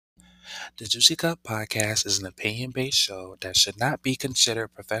The Juicy Cup podcast is an opinion based show that should not be considered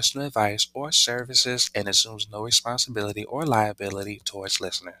professional advice or services and assumes no responsibility or liability towards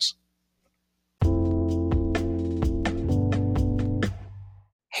listeners.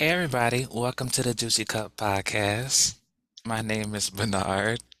 Hey, everybody, welcome to the Juicy Cup podcast. My name is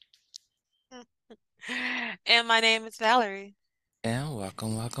Bernard, And my name is Valerie. and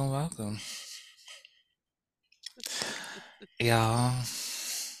welcome. Y'all,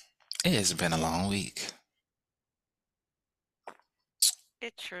 it has been a long week.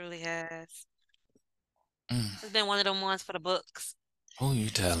 It truly has. Mm, It's been one of them ones for the books. who you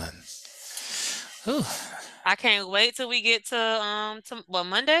telling? Whew. I can't wait till we get to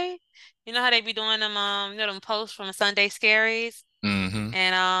Monday. You know how they be doing them them posts from Sunday Scaries Mm-hmm.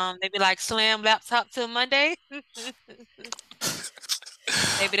 and they be like slam laptop till Monday. Baby,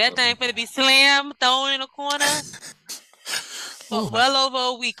 that thing finna be slam thrown in a corner Ooh, for well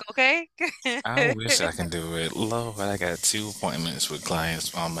over a week, okay? I wish I can do it. Lord, I got two appointments with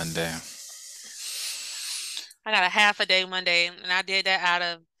clients on Monday. I got a half a day Monday and I did that out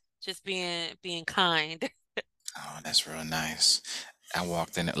of just being kind. Oh, that's real nice. I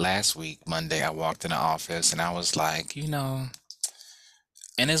walked in it last week, Monday. I walked in the office and I was like,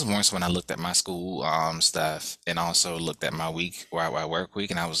 and it's worse when I looked at my school stuff and also looked at my week or my work week,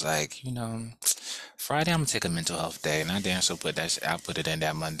 and I was like, Friday I'm gonna take a mental health day, and I damn sure put that. I put it in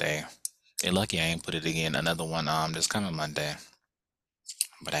that Monday. And lucky I ain't put it again another one this coming Monday,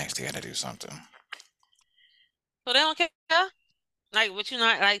 but I actually got to do something. So they don't care. Like, what you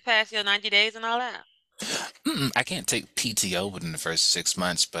not like past your 90 days and all that? I can't take PTO within the first 6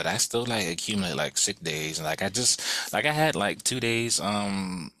 months, but I still like accumulate like sick days. And like I just like I had like 2 days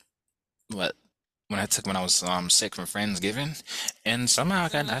what when I was sick from Friendsgiving, and somehow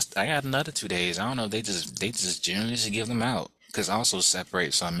Hmm. I got another 2 days. I don't know. They just generally just give them out because also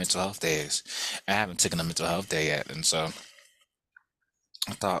separate some mental health days. I haven't taken a mental health day yet, and so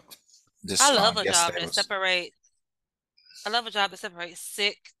I thought I this love a job yesterday that was. separate. I love a job that separates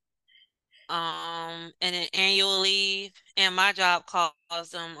sick, and then annual leave. And my job calls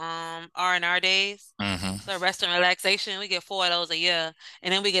them R&R days. Mm-hmm. So rest and relaxation. We get four of those a year,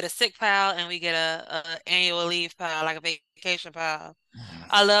 and then we get a sick pile and we get a annual leave pile, like a vacation pile.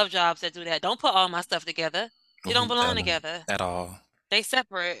 I love jobs that do that. Don't put all my stuff together. It don't belong together. At all. They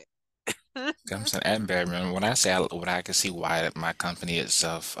separate. I'm saying at Berryman, when I say what I can see why my company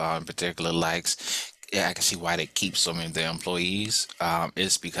itself in particular likes, yeah, I can see why they keep so many of their employees.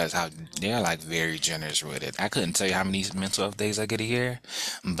 It's because how they're like very generous with it. I couldn't tell you how many mental health days I get a year,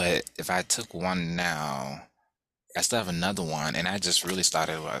 but if I took one now, I still have another one, and I just really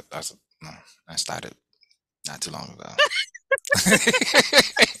started. No, I started not too long ago.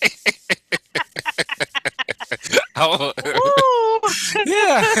 Oh, Woo!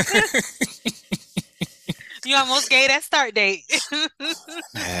 yeah. You almost gave that start date.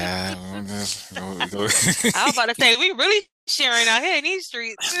 Yeah, we'll just go. I was about to say, we really sharing out here in these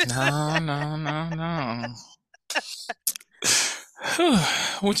streets. No.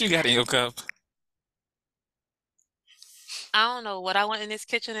 What you got in your cup? I don't know what I went in this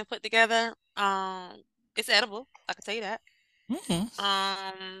kitchen and put together. It's edible. I can tell you that. Mm-hmm.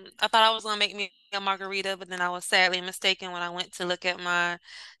 I thought I was gonna make me a margarita, but then I was sadly mistaken when I went to look at my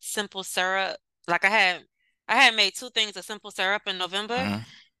simple syrup. Like I had made two things of simple syrup in November, Mm-hmm.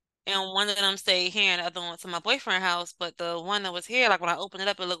 and one of them stayed here, and the other one went to my boyfriend's house. But the one that was here, like when I opened it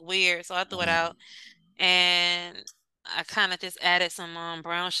up, it looked weird, so I threw it out. And I kind of just added some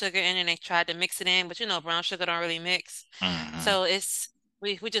brown sugar in and they tried to mix it in, but you know brown sugar don't really mix. Mm-hmm. So it's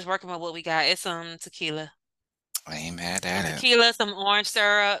we just working with what we got. It's some tequila. I ain't mad Some at it. tequila, some orange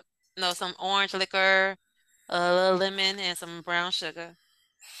syrup, no, some orange liquor, a little lemon, and some brown sugar.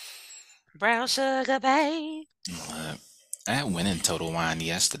 Brown sugar, babe. But I went in Total Wine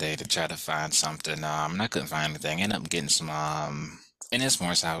yesterday to try to find something. I couldn't find anything. Ended up getting some. And it's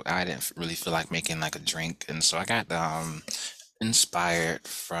more so I didn't really feel like making like a drink, and so I got inspired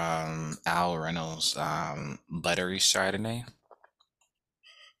from Al Reynolds buttery Chardonnay.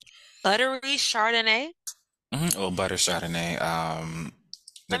 Buttery Chardonnay. Or butter Chardonnay.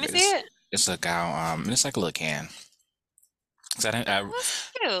 Let Like me see it. it's like it's like a little can. 'Cause Oh, that's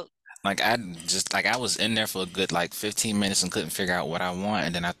cute. I just like I was in there for a good like 15 minutes and couldn't figure out what I want,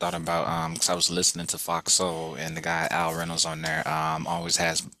 and then I thought about because I was listening to Fox Soul, and the guy Al Reynolds on there always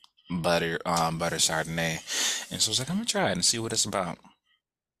has butter Chardonnay, and so I was like, I'm gonna try it and see what it's about.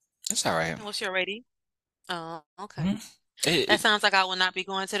 It's all right. What's your rating? Oh, okay. Mhm. It, That it, sounds like I will not be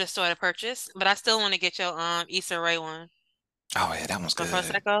going to the store to purchase, but I still want to get your Issa Rae one oh yeah, that one's from good.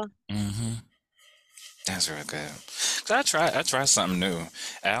 Prosecco. hmm That's real good. I tried something new.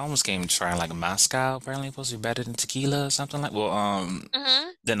 I almost came to try like Moscow. Apparently, it's supposed to be better than tequila or something like. Well, Hmm.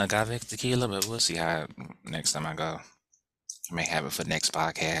 than agave tequila, but we'll see how next time I go. I may have it for next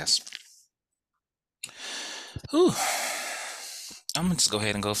podcast. Whew. I'm gonna just go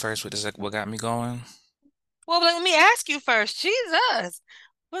ahead and go first with this. Like, what got me going? Well, let me ask you first. Jesus.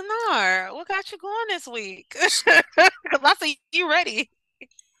 Bernard, what got you going this week? Because I see you ready.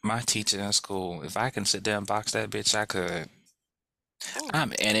 My teacher in school. If I can sit there and box that bitch, I could. Oh.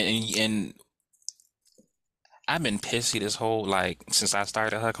 And I've been pissy this whole like since I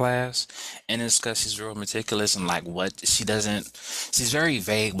started her class, and it's because she's real meticulous and like what she doesn't. She's very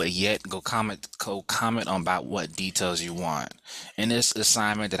vague, but yet go comment on about what details you want. In this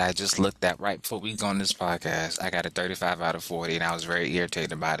assignment that I just looked at right before we go on this podcast, I got a 35 out of 40, and I was very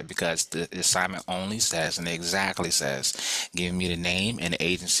irritated about it because the assignment only says and it exactly says, give me the name and the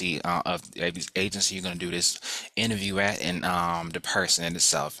agency of the agency you're gonna do this interview at, and the person in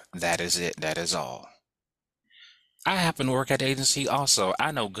itself. That is it. That is all. I happen to work at the agency also.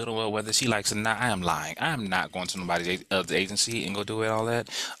 I know good and well whether she likes it or not. I am lying. I am not going to nobody's the agency and go do it all that.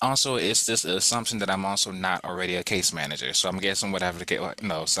 Also, it's just an assumption that I'm also not already a case manager. So I'm guessing whatever the case.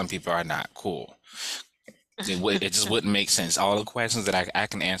 No, some people are not. Cool. It just wouldn't make sense. All the questions that I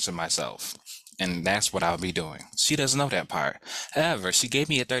can answer myself. And that's what I'll be doing. She doesn't know that part. However, she gave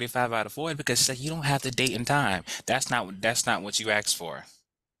me a 35 out of 40 because she said you don't have the date and time. That's not what you asked for.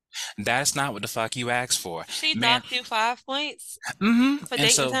 That's not what the fuck you asked for. She Man, docked you 5 points for and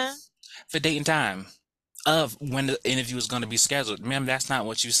date and so time? for date and time of when the interview is going to be scheduled. Ma'am, that's not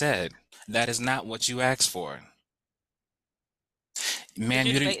what you said. That is not what you asked for. Did Ma'am,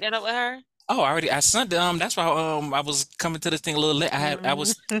 you you didn't. debate that up with her? Oh, I sent that's why I was coming to this thing a little late. I Mm.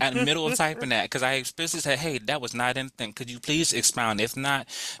 was at the middle of typing that because I explicitly said, "Hey, that was not anything. Could you please expound? If not,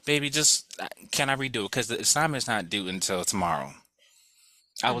 baby, just can I redo it? Because the assignment's not due until tomorrow."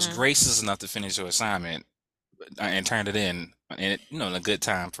 I was Hmm. gracious enough to finish your assignment and turned it in a good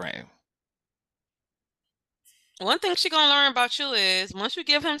time frame. One thing she gonna learn about you is once you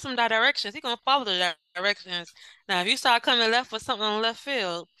give him some directions, he gonna follow the directions. Now, if you start coming left with something on left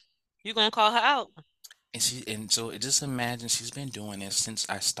field, you gonna call her out. And so just imagine she's been doing this since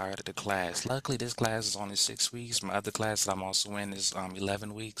I started the class. Luckily, this class is only 6 weeks. My other class that I'm also in is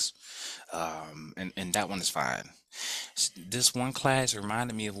 11 weeks. And that one is fine. This one class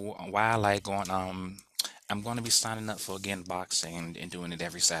reminded me of why I like going. I'm going to be signing up for again boxing and doing it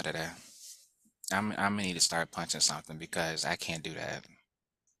every Saturday. I'm gonna need to start punching something because I can't do that.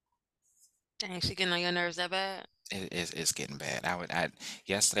 Dang, she getting on your nerves that bad? It's getting bad. I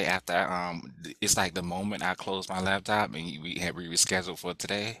yesterday after it's like the moment I closed my laptop and we rescheduled for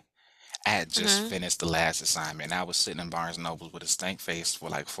today. I had just Hmm. finished the last assignment. I was sitting in Barnes and Noble with a stank face for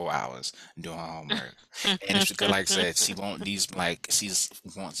like 4 hours doing homework. And it's because, like I said, she wants these like she's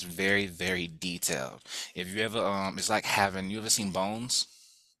wants very, very detailed. If you ever it's like having you ever seen Bones?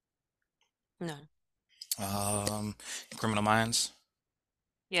 No. Um, Criminal Minds.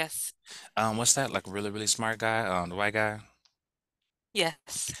 Yes. What's that? Like really, really smart guy, the white guy.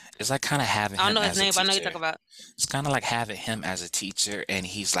 Yes. It's like kind of having I don't him know his as a name, but I know you teacher. talk about. It's kind of like having him as a teacher, and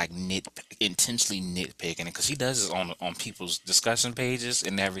he's like intentionally nitpicking it because he does this on people's discussion pages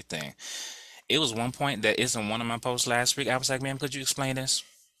and everything. It was one point that isn't one of my posts last week. I was like, "Ma'am, could you explain this?"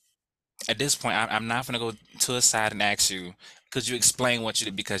 At this point, I'm not gonna go to a side and ask you, "Could you explain what you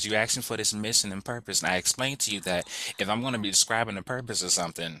did?" Because you asked me for this mission and purpose, and I explained to you that if I'm gonna be describing the purpose of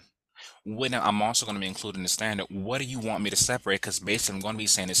something, when I'm also gonna be including the standard. What do you want me to separate? Because basically, I'm gonna be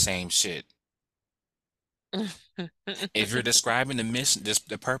saying the same shit. If you're describing the mission,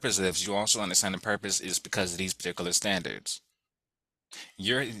 the purpose of this, you also understand the purpose is because of these particular standards.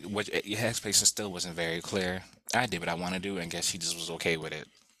 Your expectation still wasn't very clear. I did what I want to do, and guess she just was okay with it.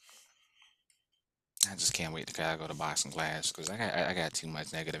 I just can't wait to go to boxing class because I got too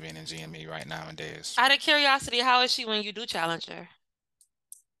much negative energy in me right nowadays. Out of curiosity, how is she when you do challenge her?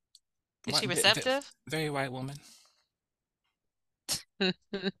 Is What she receptive? very white woman.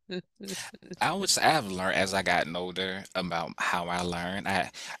 I would say I've learned as I gotten older about how I learn.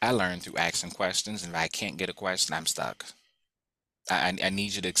 I learn through asking questions, and if I can't get a question, I'm stuck. I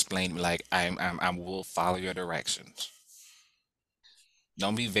need you to explain like I will follow your directions.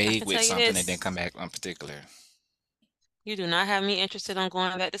 Don't be I vague can with tell you something and then this. come back on particular. You do not have me interested on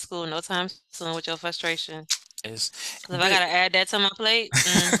going back to school no time soon with your frustration. It's 'Cause if I but gotta add that to my plate,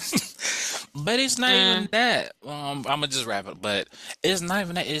 but it's not even mm. that. I'm gonna just wrap it. But it's not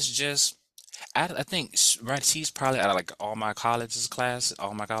even that. It's just I think right. She's probably out of like all my college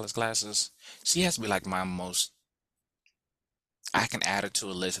classes. She has to be like my most I can add her to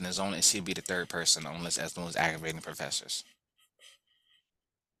a list, and it's only she'll be the third person on the list as those aggravating professors.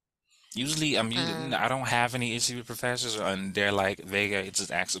 Usually, Mm. I don't have any issue with professors, and they're like Vega,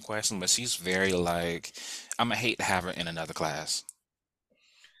 just ask a question, but she's very like, I'm gonna hate to have her in another class,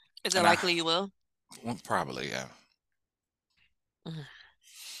 Is it and I likely you will? well, probably yeah. Mm.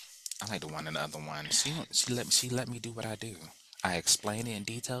 I like the one and the other one. She let me do what I do. I explain it in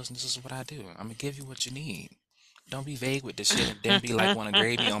details, and this is what I do. I'm gonna give you what you need. Don't be vague with this shit, and then be like, want to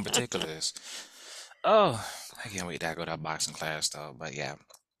grade me on particulars. Oh, I can't wait to go to that boxing class though. But yeah,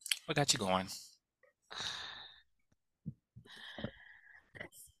 what got you going?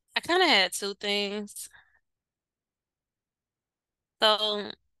 I kind of had two things.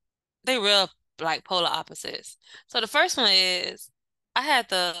 So they real like polar opposites. So the first one is I had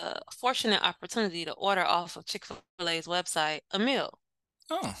the fortunate opportunity to order off of Chick-fil-A's website a meal.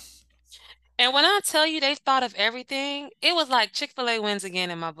 Oh, And when I tell you they thought of everything, it was like Chick-fil-A wins again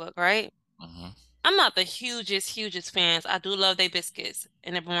in my book, right? mm-hmm, I'm not the hugest fans. I do love their biscuits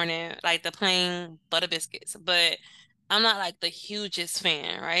in the morning, like the plain butter biscuits, but I'm not like the hugest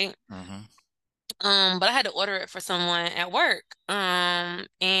fan, right? mm-hmm, But I had to order it for someone at work.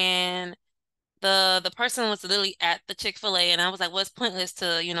 And the person was literally at the Chick-fil-A and I was like, well, it's pointless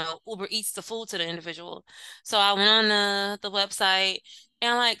to, Uber Eats the food to the individual. So I went on the website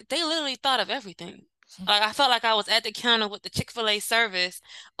and like they literally thought of everything. Like I felt like I was at the counter with the Chick-fil-A service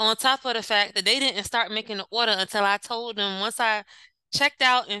on top of the fact that they didn't start making the order until I told them once I checked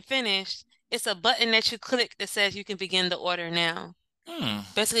out and finished, it's a button that you click that says you can begin the order now. hmm.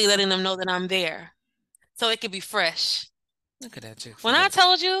 Basically letting them know that I'm there so it could be fresh. Look at that When Chick-fil-A. I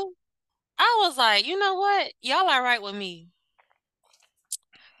told you, I was like, you know what? Y'all are right with me.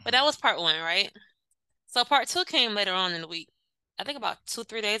 But that was part one, right? So part two came later on in the week. I think about 2,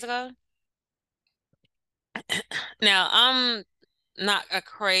 3 days ago. Now, I'm not a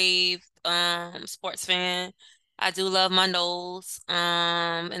crave sports fan. I do love my nose,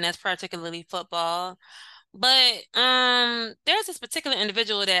 and that's particularly football. But there's this particular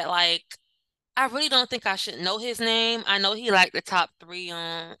individual that like I really don't think I should know his name. I know he like the top three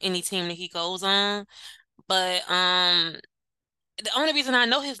on any team that he goes on. But the only reason I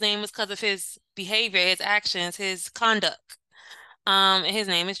know his name is because of his behavior, his actions, his conduct. And his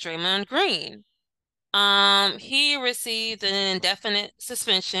name is Draymond Green. He received an indefinite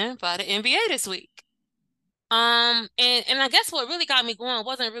suspension by the NBA this week. And I guess what really got me going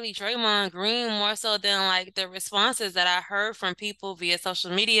wasn't really Draymond Green more so than like the responses that I heard from people via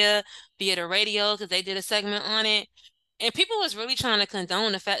social media, via the radio, because they did a segment on it. And people was really trying to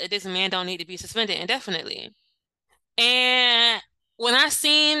condone the fact that this man don't need to be suspended indefinitely. And when I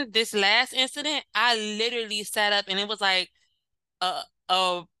seen this last incident, I literally sat up and it was like a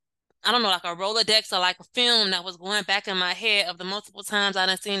a I don't know, like a Rolodex or like a film that was going back in my head of the multiple times I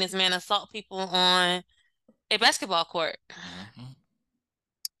done seen this man assault people on a basketball court. Mm-hmm.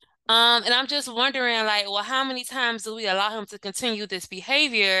 And I'm just wondering, like, well, how many times do we allow him to continue this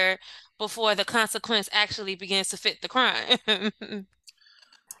behavior before the consequence actually begins to fit the crime?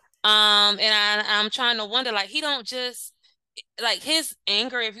 I'm trying to wonder, like, he don't just like his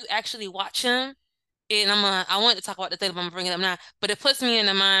anger, if you actually watch him, and I wanted to talk about the thing, but I'm gonna bring it up now. But it puts me in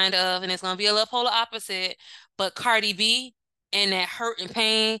the mind of, and it's gonna be a little polar opposite, but Cardi B and that hurt and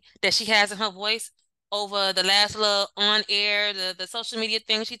pain that she has in her voice over the last little on air, the social media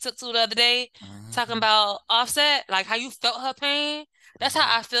thing she took to the other day, talking Mm-hmm. about Offset, like how you felt her pain. That's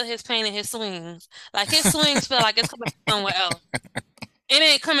how I feel his pain in his swings. Like his swings feel like it's coming from somewhere else. It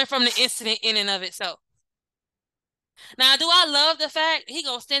ain't coming from the incident in and of itself. Now, do I love the fact he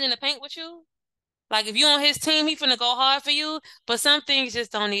gonna stand in the paint with you? Like if you on his team, he finna go hard for you, but some things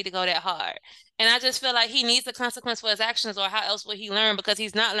just don't need to go that hard. And I just feel like he needs the consequence for his actions, or how else would he learn? Because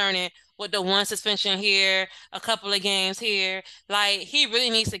he's not learning with the one suspension here, a couple of games here. Like he really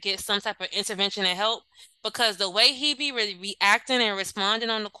needs to get some type of intervention and help because the way he be really reacting and responding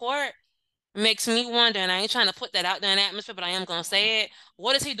on the court makes me wonder, and I ain't trying to put that out there in the atmosphere, but I am gonna say it.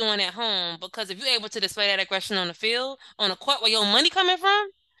 What is he doing at home? Because if you're able to display that aggression on the field, on the court where your money coming from,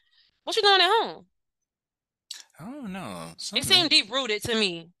 what you doing at home? I don't know. It seemed deep rooted to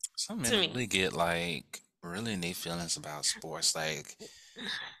me. Some To men me. really get like really in their feelings about sports. Like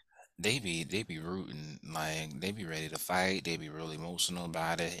they be rooting, like they be ready to fight. They be really emotional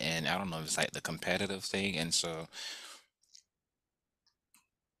about it, and I don't know if it's like the competitive thing, and so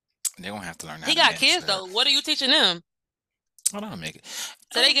they're gonna have to learn how He to got manage kids that. though. What are you teaching them? I don't make it.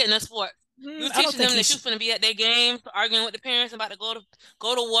 I So they don't. getting a sport. You I don't teaching think them he that you should. finna be at their games, arguing with the parents about to go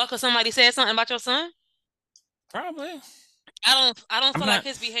to war because somebody said something about your son. Probably. I don't I'm feel like not.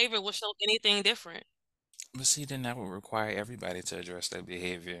 his behavior will show anything different. But see, then that would require everybody to address their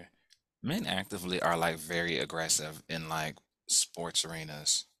behavior. Men actively are like very aggressive in like sports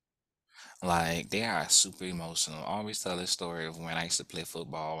arenas. Like they are super emotional. I always tell this story of when I used to play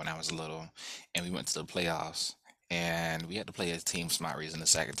football when I was little and we went to the playoffs and we had to play a team for some reason the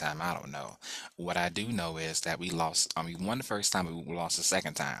second time. I don't know. What I do know is that we lost. We won the first time, but we lost the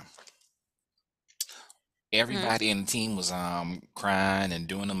second time. Mhm. Everybody in the team was crying and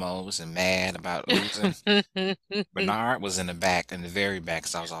doing the most and mad about losing. Bernard was in the back, in the very back,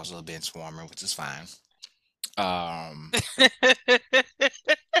 because I was also a bench warmer, which is fine. Um,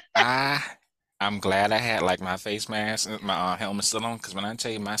 I I'm glad I had like my face mask, and my helmet still on, because when I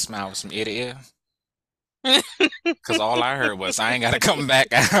tell you my smile was from ear to ear, because all I heard was I ain't got to come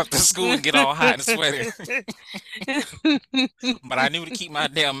back after school and get all hot and sweaty. But I knew to keep my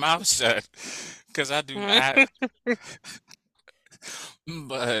damn mouth shut, because I do I.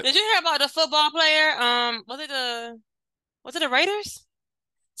 But Did you hear about the football player? Was it the Raiders?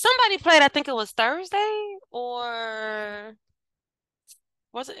 Somebody played, I think it was Thursday, or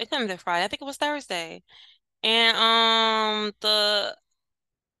was it? It couldn't have been Friday. I think it was Thursday. And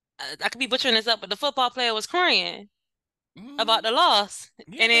I could be butchering this up, but the football player was crying about mm, the loss.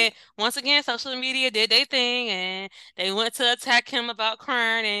 yeah, And then once again, social media did their thing and they went to attack him about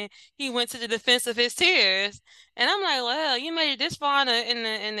crying and he went to the defense of his tears. And I'm like, well, you made it this far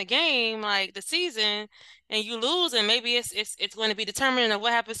in the game, like the season, and you lose, and maybe it's going to be determinant of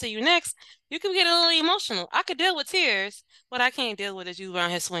what happens to you next. You could get a little emotional. I could deal with tears, but I can't deal with is you around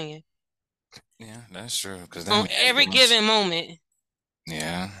here swinging yeah, that's true. Because that on man every was, given moment.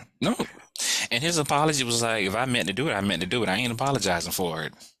 yeah, no. And his apology was like, if I meant to do it, I meant to do it. I ain't apologizing for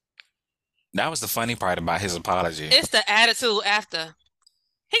it. That was the funny part about his apology. It's the attitude after.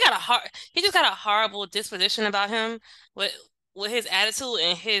 He just got a horrible disposition about him with his attitude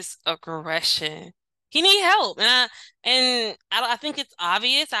and his aggression. He need help, I think it's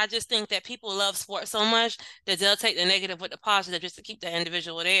obvious. I just think that people love sports so much that they'll take the negative with the positive just to keep the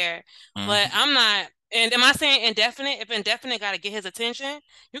individual there. But Hmm. I'm not. And am I saying indefinite? If indefinite got to get his attention,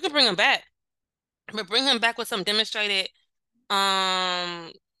 you can bring him back, but bring him back with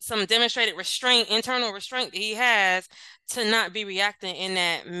um some demonstrated restraint, internal restraint that he has to not be reacting in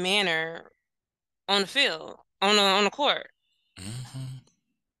that manner on the field, on the court. Hmm.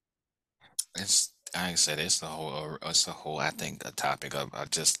 It's like I said, it's a whole, I think, a topic of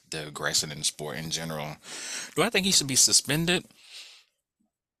just the aggression in sport in general. Do I think he should be suspended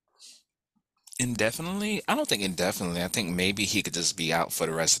indefinitely? I don't think indefinitely. I think maybe he could just be out for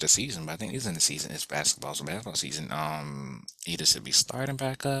the rest of the season. But I think he's in the season. It's basketball, so basketball season. Either should be starting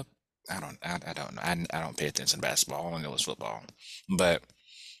back up. I don't know. I don't pay attention to basketball. All I know is football. But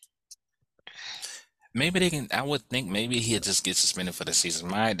maybe they can. I would think maybe he'll just get suspended for the season.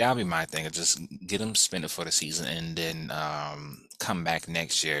 That'll be my thing. Just get him suspended for the season and then come back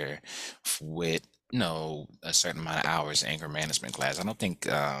next year with a certain amount of hours in anger management class. I don't think,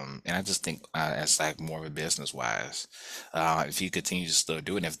 and I just think as like more of a business wise, if he continues to still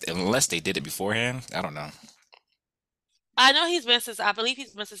do it, unless they did it beforehand, I don't know. I believe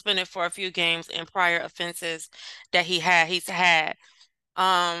he's been suspended for a few games in prior offenses that he's had.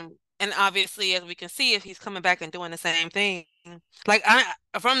 And obviously, as we can see, if he's coming back and doing the same thing, like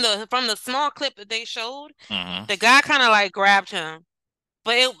from the small clip that they showed, Hmm. the guy kind of like grabbed him.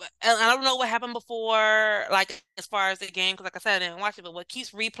 But I don't know what happened before, like as far as the game, because like I said, I didn't watch it. But what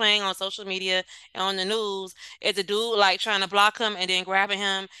keeps replaying on social media and on the news is the dude like trying to block him and then grabbing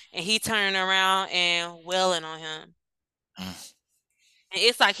him, and he turning around and wailing on him. And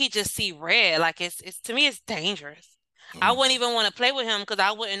it's like he just see red. Like it's to me, it's dangerous. I wouldn't even want to play with him because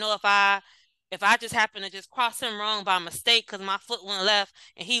I wouldn't know if I just happened to just cross him wrong by mistake because my foot went left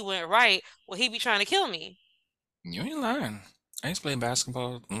and he went right. Will he be trying to kill me? You ain't lying. I used to play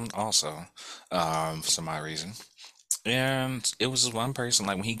basketball also, for some odd reason. And it was just one person,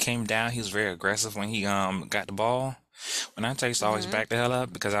 like when he came down, he was very aggressive when he got the ball. When I used to always Hmm. back the hell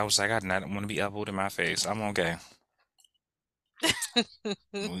up because I was like, I don't want to be elbowed in my face. I'm okay.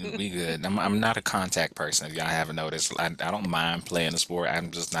 We good. I'm not a contact person. If y'all haven't noticed, I don't mind playing the sport.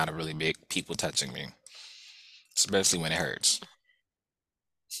 I'm just not a really big people touching me, especially when it hurts.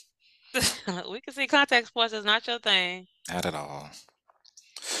 We can see contact sports is not your thing. Not at all.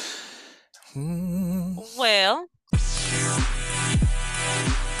 Hmm. Well,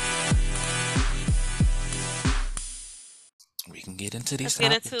 We can get into these let's get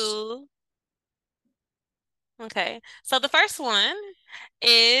topics. into okay. So the first one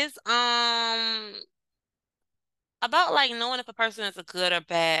is about like knowing if a person is a good or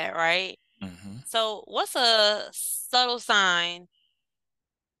bad, right? Hmm. So what's a subtle sign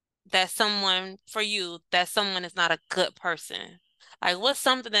that someone, for you, that someone is not a good person? Like, what's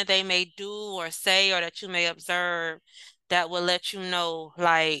something that they may do or say or that you may observe that will let you know,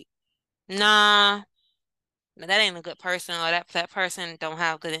 like, nah, that ain't a good person, or that person don't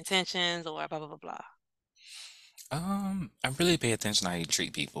have good intentions, or blah blah blah blah. I really pay attention how you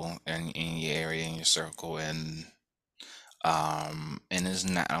treat people in your area, in your circle, and it's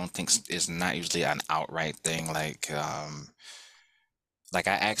not, I don't think it's not usually an outright thing. Like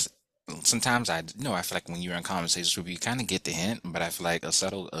I ask, sometimes I feel like when you're in conversations with people, you kind of get the hint, but I feel like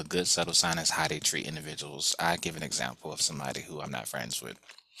a good subtle sign is how they treat individuals. I give an example of somebody who I'm not friends with.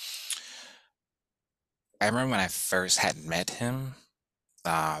 I remember when I first had met him,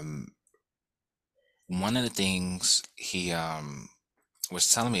 um, one of the things he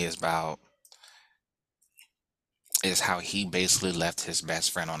was telling me is how he basically left his best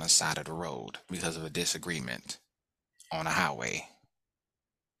friend on the side of the road because of a disagreement on a highway.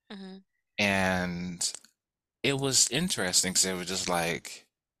 Hmm. And it was interesting because it was just like,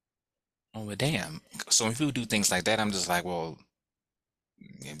 oh, well, damn. So when people do things like that, I'm just like, well,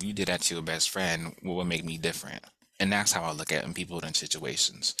 if you did that to your best friend, what would make me different? And that's how I look at it in people in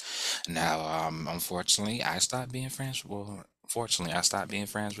situations. Now, unfortunately, I stopped being friends. Well, fortunately, I stopped being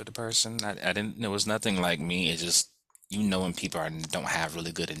friends with the person. I didn't. There was nothing like me. It's just when people don't have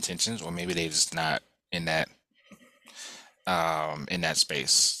really good intentions, or maybe they just not in that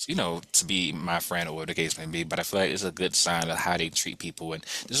space, to be my friend or whatever the case may be. But I feel like it's a good sign of how they treat people and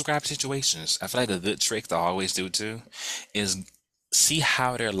describe situations. I feel like a good trick to always do too is see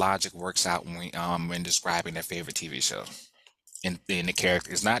how their logic works out when describing their favorite TV show. And the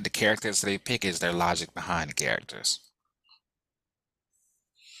character, it's not the characters they pick, it's their logic behind the characters.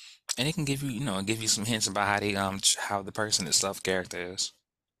 And it can give you some hints about how the person itself character is.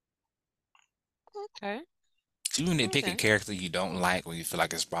 Okay. So even if they pick a Okay. character you don't like or you feel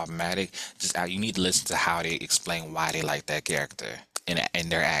like it's problematic, you need to listen to how they explain why they like that character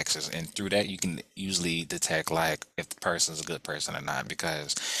and their actions. And through that, you can usually detect like if the person's a good person or not.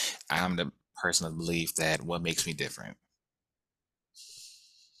 Because I'm the person of belief that what makes me different.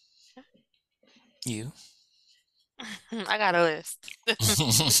 You. I got a list.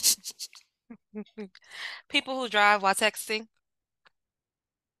 People who drive while texting,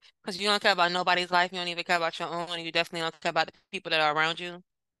 because you don't care about nobody's life, you don't even care about your own, and you definitely don't care about the people that are around you.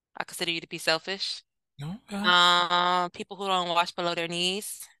 I consider you to be selfish. Okay. People who don't wash below their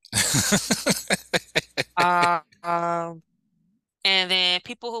knees. Um, and then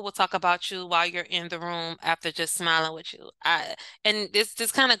people who will talk about you while you're in the room after just smiling with you. And this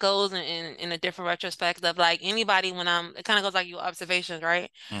kind of goes in a different retrospect of like anybody when it kind of goes like your observations,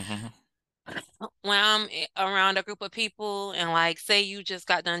 right? Hmm. When around a group of people and like say you just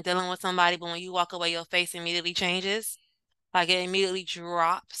got done dealing with somebody, but when you walk away, your face immediately changes. Like it immediately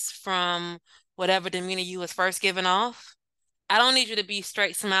drops from whatever demeanor you was first giving off. I don't need you to be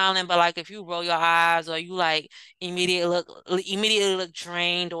straight smiling, but like if you roll your eyes or you like immediately look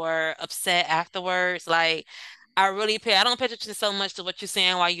drained or upset afterwards, like I don't pay attention so much to what you're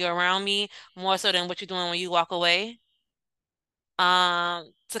saying while you're around me, more so than what you're doing when you walk away.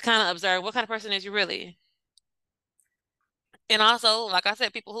 To kind of observe what kind of person is you really. And also, like I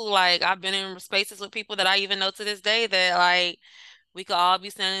said, people who like I've been in spaces with people that I even know to this day that like we could all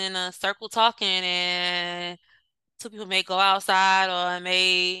be standing in a circle talking and two people may go outside or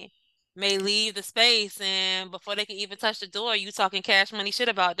may leave the space and before they can even touch the door, you talking cash money shit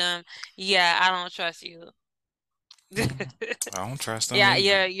about them. Yeah, I don't trust you. I don't trust them Yeah, either.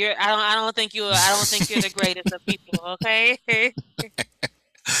 I don't think you're the greatest of people, okay?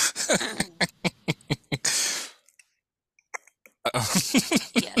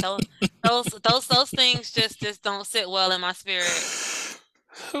 Yeah, those things just don't sit well in my spirit.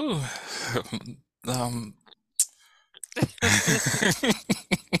 Whew. um,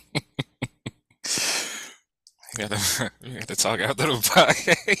 you gotta talk after the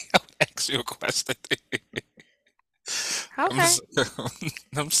podcast. I'll ask you a question. I'm, Okay, s-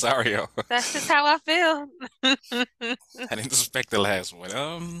 I'm sorry, yo. that's just how I feel. I didn't expect the last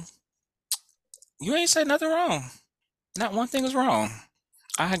one. You ain't said nothing wrong. Not one thing is wrong.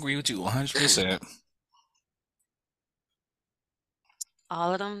 I agree with you 100%.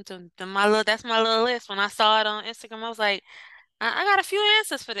 All of them, that's my little list. When I saw it on Instagram, I was like, I got a few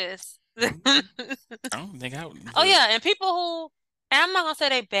answers for this. I don't think I would, Oh but yeah, and people who, and I'm not gonna say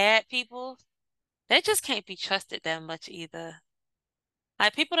they bad people, they just can't be trusted that much either.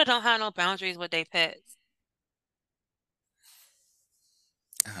 Like people that don't have no boundaries with their pets.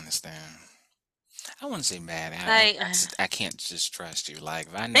 I understand. I wouldn't say bad. Like I can't just trust you. Like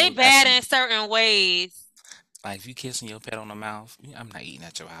if I they know bad that's in certain ways. Like if you kissing your pet on the mouth, I'm not eating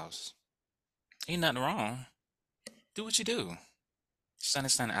at your house. Ain't nothing wrong. Do what you do. Just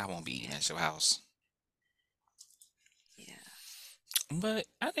understand I won't be eating Yeah. at your house. Yeah. But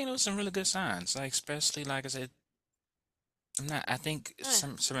I think those some really good signs. Like especially like I said, I'm not. I think Eh,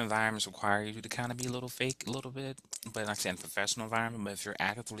 some environments require you to kind of be a little fake, a little bit. But like I said, in professional environment. But if you're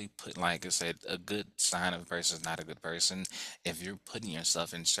actively put, like I said, a good sign of a person is not a good person. If you're putting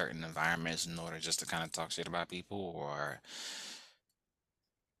yourself in certain environments in order just to kind of talk shit about people, or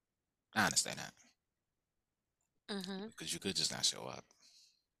I understand that mm-hmm. because you could just not show up.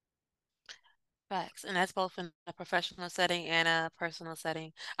 Facts. And that's both in a professional setting and a personal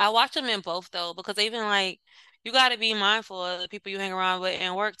setting. I watch them in both though, because even like you got to be mindful of the people you hang around with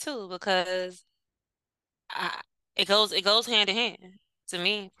and work too, because I, it goes hand in hand to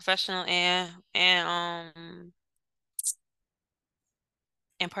me, professional and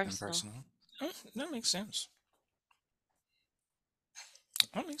And personal. personal, that makes sense.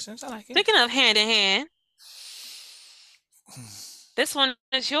 That makes sense. I like it. Speaking of hand in hand, this one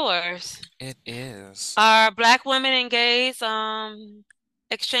is yours. It is. Are black women and gays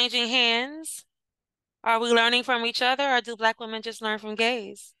exchanging hands? Are we learning from each other, or do black women just learn from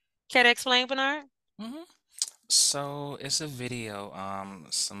gays? Care to explain, Bernard? hmm So it's a video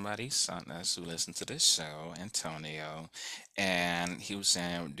somebody sent us who listened to this show, Antonio, and he was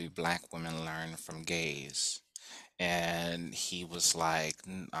saying, do black women learn from gays? And he was like,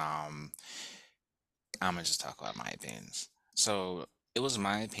 I'm gonna just talk about my opinions. So it was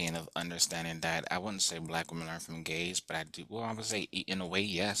my opinion of understanding that I wouldn't say black women learn from gays, but I do, well, I would say in a way,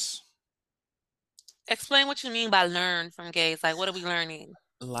 yes. Explain what you mean by learn from gays. Like, what are we learning?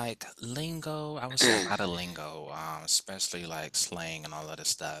 Like lingo, I would say a lot of lingo, especially like slang and all other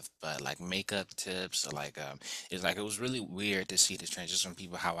stuff. But like makeup tips, or like it's like it was really weird to see the transition from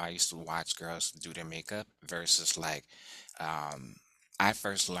people how I used to watch girls do their makeup versus like, um, I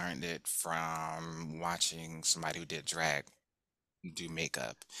first learned it from watching somebody who did drag do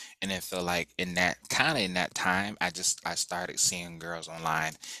makeup, and it felt like in that kind of in that time, I started seeing girls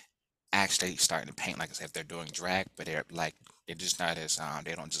online actually starting to paint like as if they're doing drag, but they're like they're just not as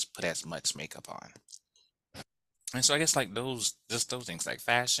they don't just put as much makeup on. And so I guess like those just those things like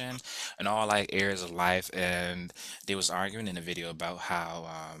fashion and all like areas of life. And they was arguing in the video about how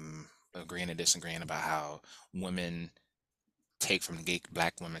agreeing and disagreeing about how women take from the gay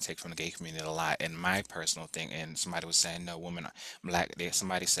black women take from the gay community a lot. And my personal thing, and somebody was saying no, women black they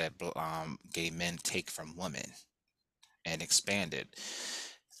somebody said gay men take from women and expand it.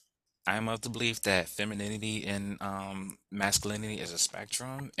 I'm of the belief that femininity and masculinity is a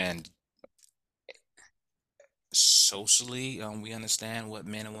spectrum, and socially, we understand what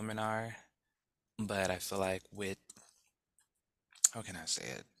men and women are. But I feel like with how can I say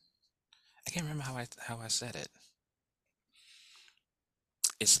it? I can't remember how I said it.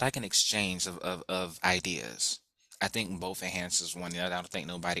 It's like an exchange of ideas. I think both enhances one another. I don't think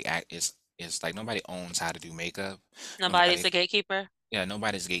nobody act is like nobody owns how to do makeup. Nobody's Nobody a gatekeeper. Yeah,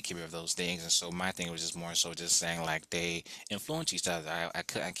 nobody's gatekeeper of those things, and so my thing was just more so just saying like they influence each other.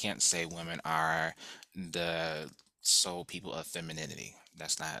 I can't say women are the sole people of femininity.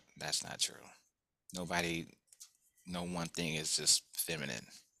 That's not true. Nobody, no one thing is just feminine.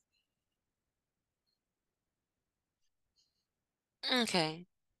 Okay.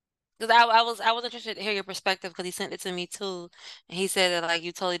 Because I was interested to hear your perspective because he sent it to me too, and he said that like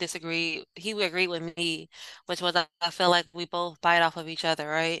you totally disagree. He would agree with me, which was I feel like we both bite off of each other,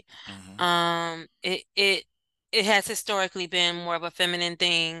 right? hmm It has historically been more of a feminine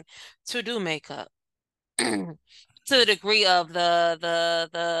thing to do makeup to the degree of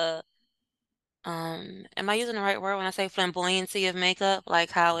the am I using the right word when I say flamboyancy of makeup?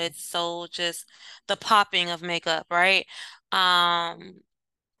 Like how it's so just the popping of makeup, right? Um,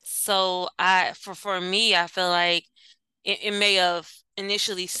 so for me, I feel like it may have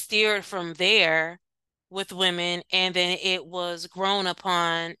initially steered from there with women, and then it was grown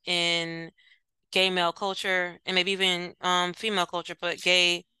upon in gay male culture and maybe even female culture, but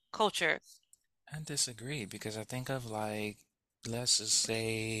gay culture. I disagree because I think of like let's just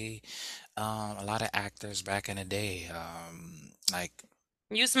say a lot of actors back in the day like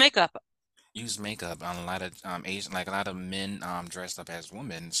Use makeup. use makeup on a lot of Asian, like a lot of men dressed up as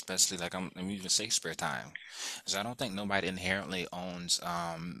women, especially like I'm even Shakespeare time. So I don't think nobody inherently owns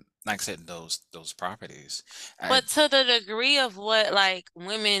like I said those properties. I But to the degree of what like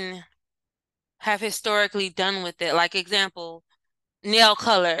women have historically done with it, like example, nail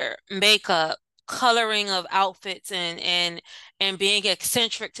color, makeup, coloring of outfits and being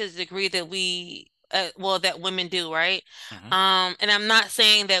eccentric to the degree that we that women do, right? hmm And I'm not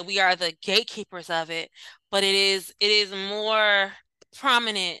saying that we are the gatekeepers of it, but it is more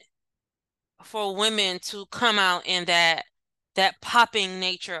prominent for women to come out in that popping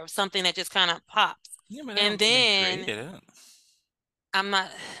nature of something that just kind of pops. Yeah, but I And don't think they then created it. I'm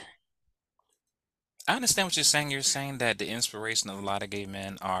not I understand what you're saying. You're saying that the inspiration of a lot of gay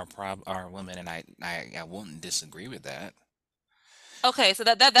men are women, and I wouldn't disagree with that. okay, so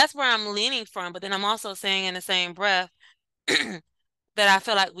that's where I'm leaning from, but then I'm also saying in the same breath that I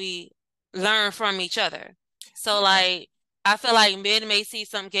feel like we learn from each other. So Yeah. like I feel like men may see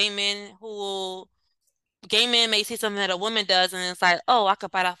some gay men may see something that a woman does and it's like, oh, I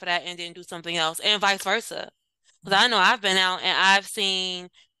could bite off of that and then do something else, and vice versa. Because I know I've been out and I've seen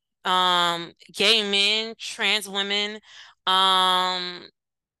gay men, trans women, um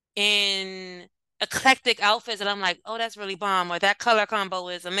in eclectic outfits and I'm like, oh, that's really bomb, or that color combo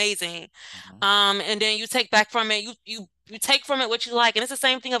is amazing. Mhm. And then you take back from it, you take from it what you like. And it's the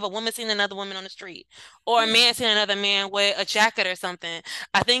same thing of a woman seeing another woman on the street or a Yeah. man seeing another man with a jacket or something.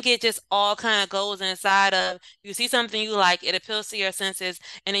 I think it just all kind of goes inside of you see something you like, it appeals to your senses,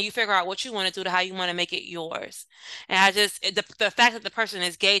 and then you figure out what you want to do to how you want to make it yours. And the fact that the person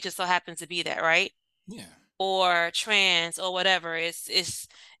is gay just so happens to be that, right? Yeah. Or trans or whatever. It's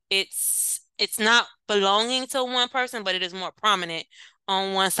not belonging to one person, but it is more prominent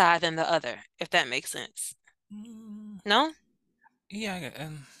on one side than the other, if that makes sense. Mm, No? yeah,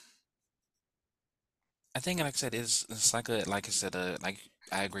 I think, like I said, it's like a, like I said, like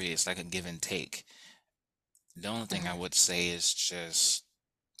I agree. It's like a give and take. The only thing I Mhm. would say is just,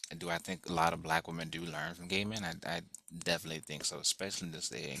 do I think a lot of black women do learn from gay men? I definitely think so, especially in this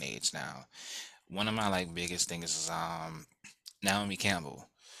day and age now. One of my like biggest things is Naomi Campbell.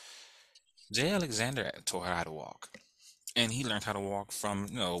 Jay Alexander taught her how to walk, and he learned how to walk from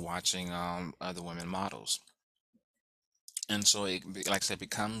watching other women models, and so like I said,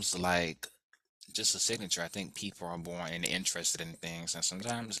 becomes like just a signature. I think people are born and interested in things, and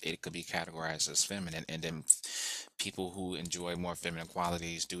sometimes it could be categorized as feminine, and then people who enjoy more feminine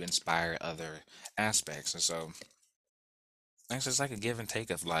qualities do inspire other aspects. And so it's like a give and take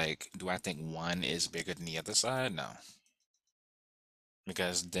of like, do I think one is bigger than the other side? No.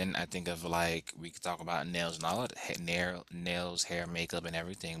 Because then I think of like, we could talk about nails and all of nails, hair, makeup, and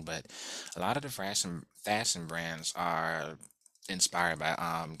everything, but a lot of the fashion brands are inspired by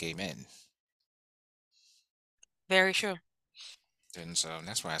gay men. Very true. And so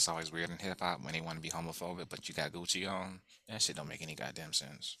that's why it's always weird in hip hop when they want to be homophobic, but you got Gucci on. That shit don't make any goddamn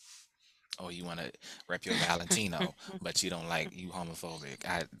sense. Or you want to rep your Valentino, but you don't like, you homophobic.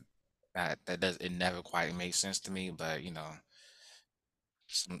 That does, it never quite makes sense to me, but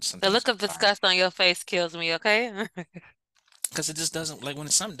some The things look of are fine. disgust on your face kills me, okay? Because it just doesn't, like, when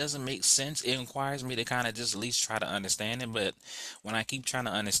something doesn't make sense, it requires me to kind of just at least try to understand it. But when I keep trying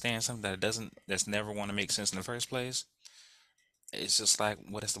to understand something that's never want to make sense in the first place, it's just like,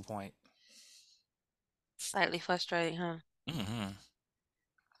 what is the point? Slightly frustrating, huh? hmm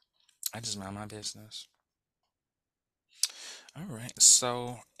I just mind my business. All right.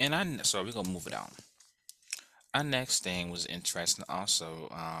 So we're gonna move it on. Our next thing was interesting. Also,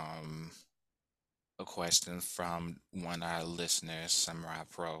 a question from one of our listeners, Samurai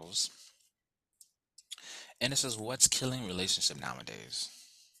Pros, and it says, "What's killing relationship nowadays?"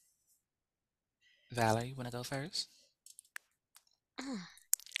 Valerie, you wanna go first?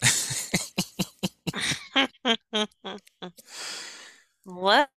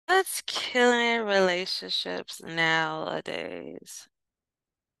 What's killing relationships nowadays?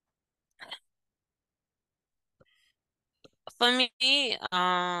 For me,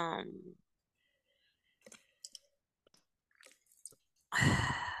 I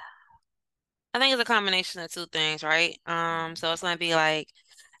think it's a combination of two things, right? So it's gonna be like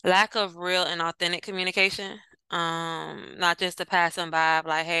lack of real and authentic communication. Not just to pass them by,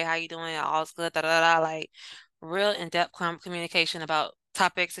 like, hey, how you doing? All's good, da da da. Like real in-depth communication about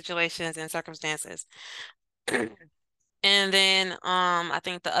topics, situations, and circumstances. And then I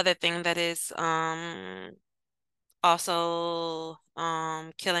think the other thing that is also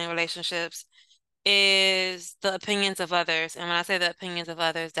killing relationships is the opinions of others. And when I say the opinions of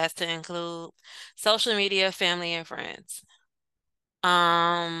others, that's to include social media, family, and friends.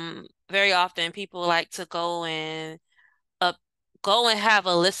 Very often people like to uh, go and have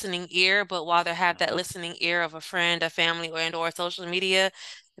a listening ear, but while they have that listening ear of a friend, a family, or and or social media,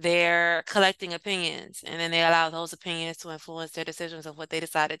 they're collecting opinions, and then they allow those opinions to influence their decisions of what they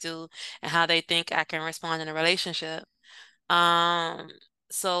decide to do and how they think I can respond in a relationship. Um,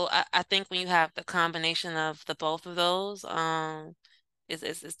 so I think when you have the combination of the both of those,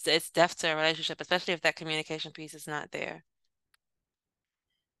 it's death to a relationship, especially if that communication piece is not there.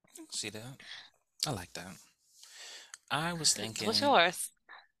 See that? I like that. I was What's thinking, yours?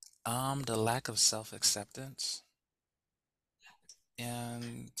 the lack of self-acceptance,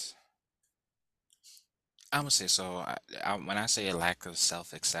 and I would say so. When I say a lack of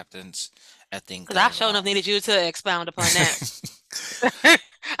self-acceptance, I think Because I of sure enough needed you to expound upon that.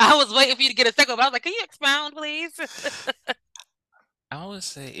 I was waiting for you to get a second, but I was like, can you expound, please? I would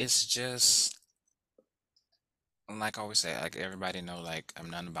say it's just like I always say, like everybody know, like I'm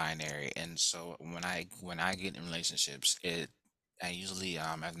non-binary, and so when I get in relationships, I usually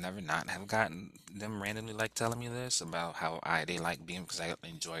I've never not have gotten them randomly like telling me this about how they like being because I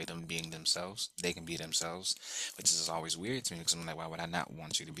enjoy them being themselves. They can be themselves, which is always weird to me because I'm like, why would I not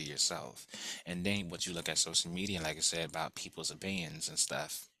want you to be yourself? And then what you look at social media, and like I said about people's opinions and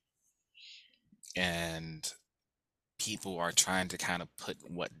stuff, and people are trying to kind of put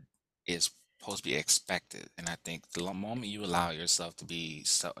what is supposed to be expected. And I think the moment you allow yourself to be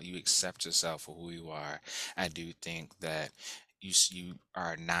so, you accept yourself for who you are, I do think that you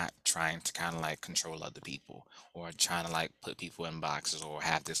are not trying to kind of like control other people or trying to like put people in boxes or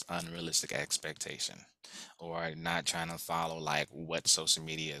have this unrealistic expectation or not trying to follow like what social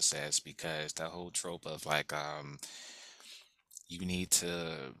media says because the whole trope of like you need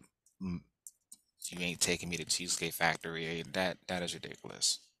to you ain't taking me to Cheesecake Factory. That is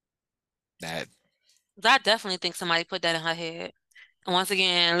ridiculous. That I definitely think somebody put that in her head. And once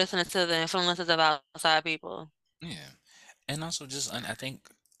again, listening to the influences of outside people. yeah, and also just I think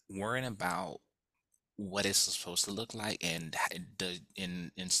worrying about what it's supposed to look like and the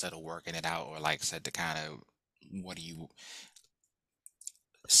in instead of working it out or like I said to kind of what do you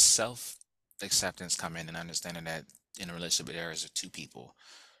self acceptance come in and understanding that in a relationship there is two people,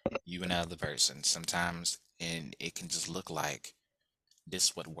 you and another person sometimes, and it can just look like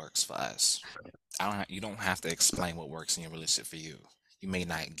this what works for us. You don't have to explain what works in your relationship for you. You may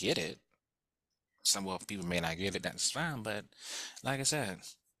not get it. Some well people may not get it, that's fine, but like I said,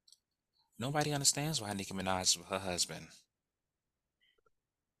 nobody understands why Nicki Minaj is with her husband.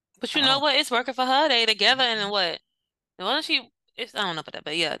 But you I know don't. what? It's working for her. They together and then what? Well, it's, I don't know about that,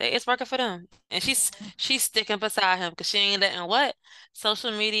 but yeah, it's working for them. And she's sticking beside him because she ain't letting what?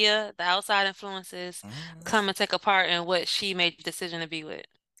 Social media, the outside influences Mm, come and take a part in what she made the decision to be with.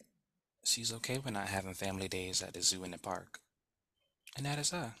 she's okay with not having family days at the zoo in the park, and that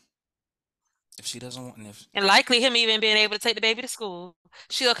is her. If she doesn't want, and if And likely him even being able to take the baby to school.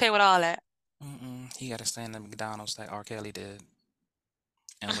 She okay with all that. he got to stand at McDonald's like R. Kelly did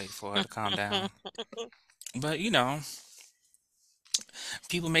and wait for her to calm down. But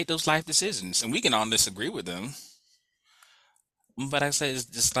people make those life decisions, and we can all disagree with them. But I say it's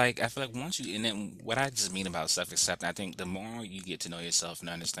just like I feel like once you and then what I just mean about self-acceptance, I think the more you get to know yourself and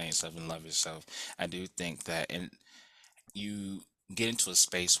understand yourself and love yourself, I do think that and you get into a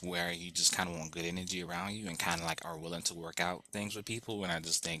space where you just kind of want good energy around you and kind of like are willing to work out things with people. And I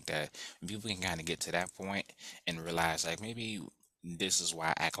just think that when people can kind of get to that point and realize like maybe this is why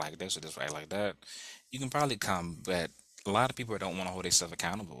I act like this or this why I act like that, you can probably come. But a lot of people don't want to hold themselves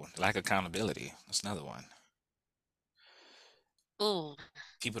accountable. They lack accountability. That's another one. Ooh.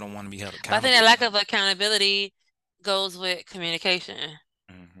 People don't want to be held But I think that accountable. lack of accountability goes with communication.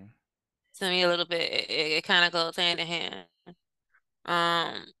 Hmm. To me, a little bit, it kind of goes hand in hand.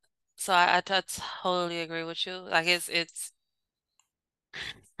 Um, so I totally agree with you. Like it's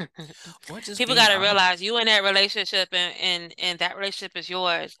Or just people being got to realize honest. you in that relationship and that relationship is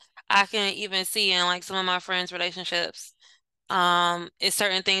yours. I can even see in like some of my friends' relationships, it's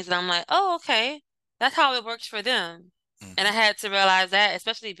certain things that I'm like, oh, okay, that's how it works for them. And I Hmm. had to realize that,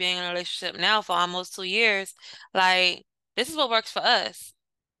 especially being in a relationship now for almost 2 years, like this is what works for us.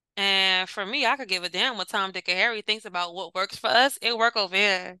 And for me, I could give a damn what Tom, Dick, and Harry thinks about what works for us. It work over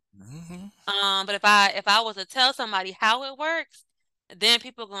here. Hmm. But if I was to tell somebody how it works, then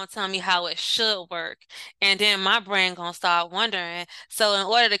people gonna tell me how it should work, and then my brain gonna start wondering. So in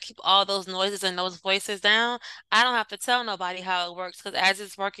order to keep all those noises and those voices down, I don't have to tell nobody how it works because as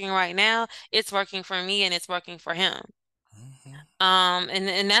it's working right now, it's working for me and it's working for him. Hmm.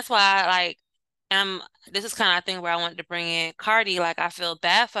 And that's why um this is kind of thing where I wanted to bring in Cardi. Like I feel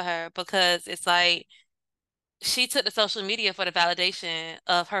bad for her because it's like she took the social media for the validation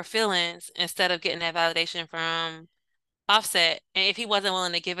of her feelings instead of getting that validation from Offset. And if he wasn't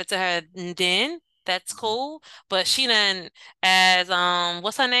willing to give it to her then, that's cool. But she done, as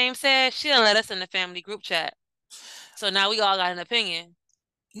what's her name said, she done let us in the family group chat. So now we all got an opinion.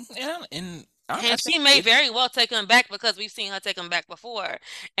 And I And think she may it. very well take him back because we've seen her take him back before.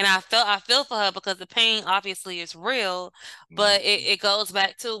 And I feel for her because the pain obviously is real, but it goes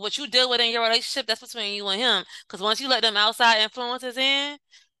back to what you deal with in your relationship, that's between you and him. Because once you let them outside influences in,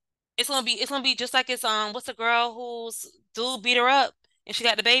 it's gonna be just like it's what's the girl whose dude beat her up and she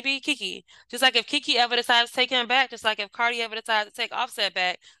got the baby, Kiki. Just like if Kiki ever decides to take him back, just like if Cardi ever decides to take Offset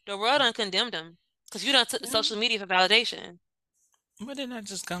back, the world done condemned him. Because you done took the Yeah. social media for validation. But then that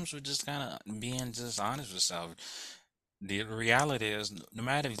just comes with just kind of being just honest with yourself. The reality is, no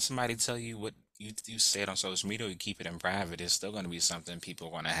matter if somebody tell you what you said on social media, or you keep it in private, it's still going to be something people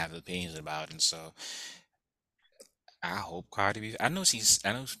are going to have opinions about. And so, I hope Cardi B. I know she's.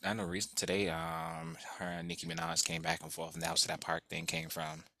 I know. Recent today, her and Nicki Minaj came back and forth, and that was where that park thing came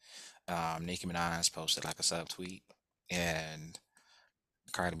from. Nicki Minaj posted like a subtweet, and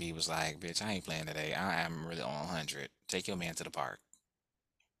Cardi B was like, "Bitch, I ain't playing today. I am really on 100. Take your man to the park.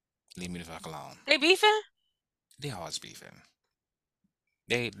 Leave me the fuck alone." They beefing? They always beefing.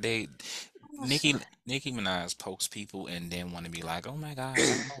 They Oh, shit. Nicki Minaj pokes people and then want to be like, "Oh my gosh,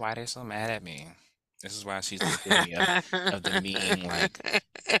 I don't know why they're so mad at me." This is why she's the epitome of the mean. Like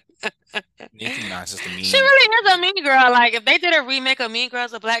Nicki Minaj is the She mean. really is a mean girl. Like if they did a remake of Mean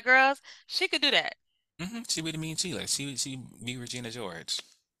Girls with black girls, she could do that. She be the mean cheater. She be Regina George.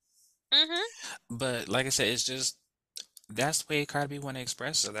 Hmm. But like I said, it's just that's the way Cardi B want to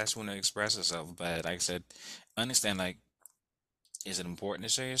express herself. That's when to express herself. But like I said, understand like, is it important to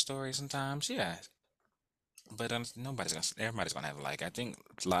share your story sometimes? Yeah. But everybody's gonna have like, I think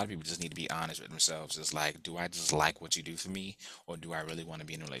a lot of people just need to be honest with themselves. It's like, do I just like what you do for me, or do I really want to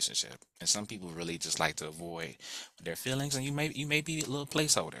be in a relationship? And some people really just like to avoid their feelings, and you may be a little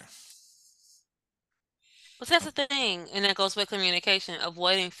placeholder. But that's the thing, and that goes with communication,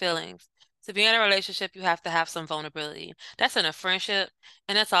 avoiding feelings. To be in a relationship, you have to have some vulnerability. That's in a friendship,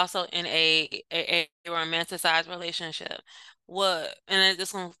 and that's also in a romanticized relationship.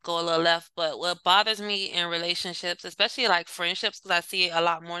 This gonna go a little left, but what bothers me in relationships, especially like friendships, because I see it a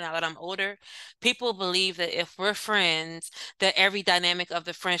lot more now that I'm older, people believe that if we're friends, that every dynamic of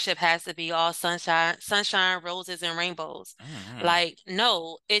the friendship has to be all sunshine, roses, and rainbows. Hmm. Like,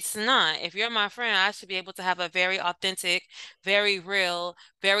 no, it's not. If you're my friend, I should be able to have a very authentic, very real,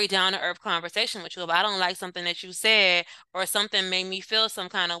 very down to earth conversation with you. If I don't like something that you said or something made me feel some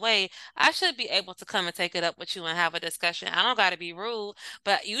kind of way, I should be able to come and take it up with you and have a discussion. I don't got to be rude,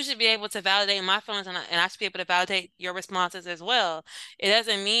 but you should be able to validate my feelings and I should be able to validate your responses as well. It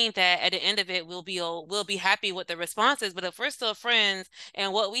doesn't mean that at the end of it we'll be happy with the responses, but if we're still friends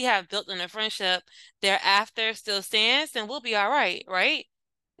and what we have built in a friendship thereafter still stands, then we'll be all right, right?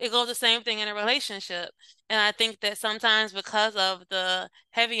 It goes the same thing in a relationship. And I think that sometimes because of the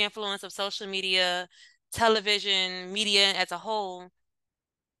heavy influence of social media, television, media as a whole,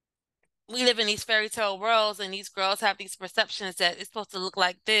 we live in these fairy tale worlds and these girls have these perceptions that it's supposed to look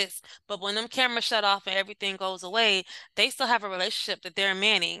like this. But when them cameras shut off and everything goes away, they still have a relationship that they're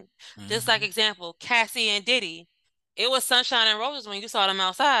manning. Just like Hmm. example, Cassie and Diddy. It was sunshine and roses when you saw them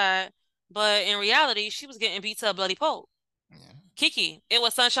outside, but in reality, she was getting beat to a bloody pulp. Yeah. Kiki. It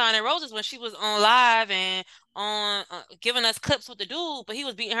was Sunshine and Roses when she was on live and on giving us clips with the dude, but he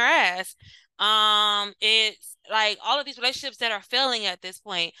was beating her ass. It's like all of these relationships that are failing at this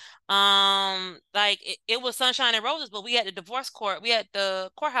point. Like it was Sunshine and Roses, but we had the divorce court, we had the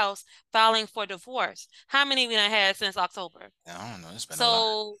courthouse filing for divorce. How many we done had since October? I don't know. It's been a lot.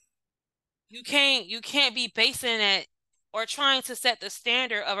 So you can't be basing it or trying to set the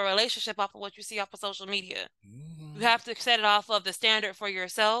standard of a relationship off of what you see off of social media. You Hmm. have to set it off of the standard for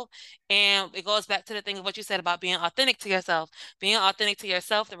yourself. And it goes back to the thing of what you said about being authentic to yourself. Being authentic to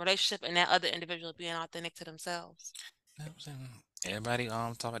yourself, the relationship, and that other individual being authentic to themselves. You know what I'm saying? Everybody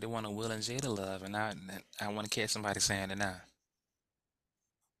talk about they want a Will and Jada love, and I want to catch somebody saying it now,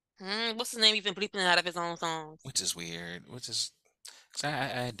 What's his name even bleeping it out of his own songs? which is weird. Which is, 'cause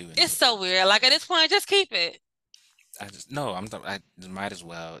I do It's enjoy so Will and weird. Like at Jada. this point, just keep it. I just no, I might as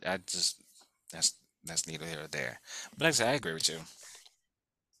well. I just that's that's neither here or there. But like I said, I agree with you.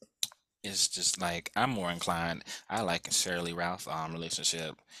 It's just like I'm more inclined. I like Shirley Ralph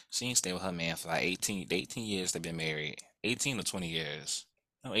relationship. She ain't stay with her man for like 18 years. They've been married. 18 or 20 years.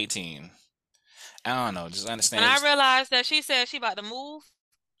 No, 18. I don't know. Just When understand I it's realized that she said she about to move,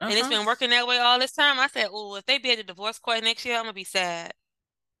 and it's uh-huh. been working that way all this time, I said, "Oh, if they be at the divorce court next year, I'm gonna be sad."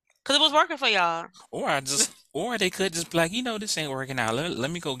 Because it was working for y'all. Or they could just be like, this ain't working out.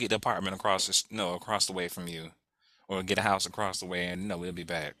 Let me go get the apartment across no, across the way from you. Or get a house across the way and no, we'll be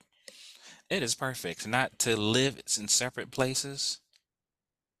back. It is perfect. Not to live in separate places.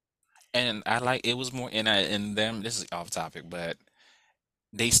 And I like it was more and them this is off topic, but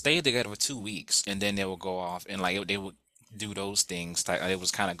they stayed together for 2 weeks and then they would go off and like they would do those things. Like it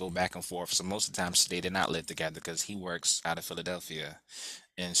was kind of go back and forth. So most of the times they did not live together because he works out of Philadelphia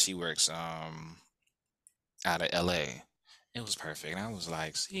and she works out of LA. It was perfect. And I was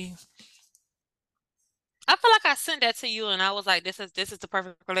like, see, I feel like I sent that to you, and I was like, this is the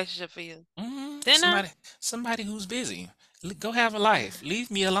perfect relationship for you. Didn't I? somebody who's busy. Go have a life. Leave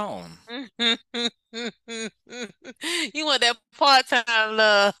me alone. You want that part-time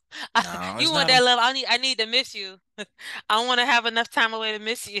love. No, You it's want not that a. love. I need to miss you. I want to have enough time away to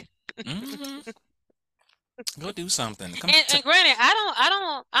miss you. hmm Go do something. Come. And granted,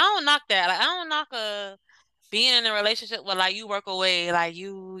 I don't knock that. Like I don't knock being in a relationship where like you work away, like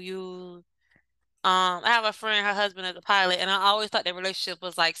you I have a friend, her husband is a pilot, and I always thought their relationship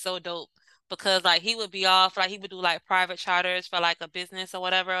was like so dope because like he would be off, like he would do like private charters for like a business or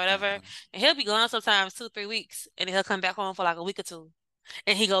whatever, uh and he'll be gone sometimes 2, 3 weeks, and then he'll come back home for like a week or two,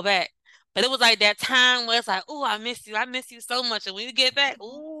 and he go back. But it was like that time where it's like, oh, I miss you so much, and when you get back,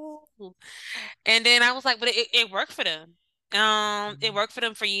 ooh. And then I was like, but it worked for them. It worked for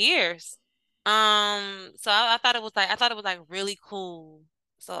them for years. So I thought it was like really cool.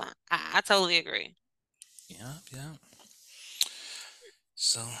 So I totally agree. Yeah, yeah.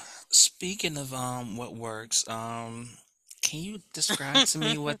 So, speaking of what works, can you describe to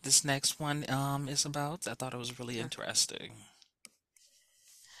me what this next one is about? I thought it was really interesting.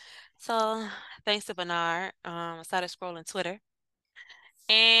 So thanks to Bernard, I started scrolling Twitter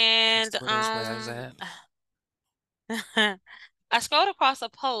Because and Twitter's where is that? I scrolled across a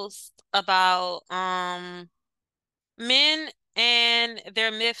post about men and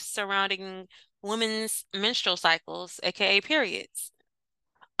their myths surrounding women's menstrual cycles, aka periods.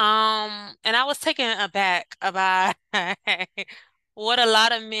 And I was taken aback about what a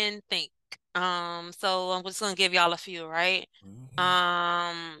lot of men think. So I'm just gonna give y'all a few, right? hmm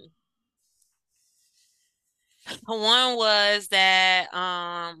Um, One was that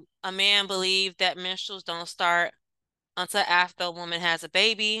a man believed that menstruals don't start until after a woman has a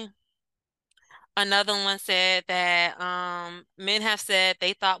baby. Another one said that men have said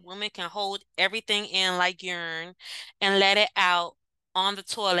they thought women can hold everything in like urine and let it out on the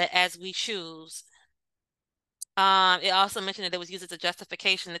toilet as we choose. It also mentioned that it was used as a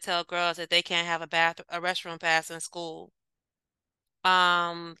justification to tell girls that they can't have a restroom pass in school.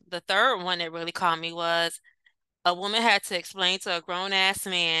 The third one that really caught me was a woman had to explain to a grown ass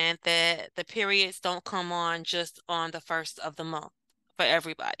man that the periods don't come on just on the first of the month for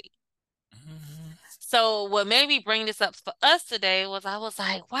everybody. hmm So what made me bring this up for us today was I was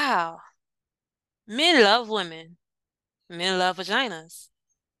like, wow, men love women. Men love vaginas,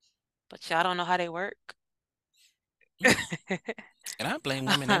 but y'all don't know how they work. And I blame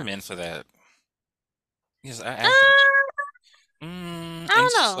women and men for that. Yes, I Uh, acted. I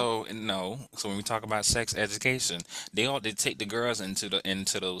And don't know. so no. So when we talk about sex education, they take the girls into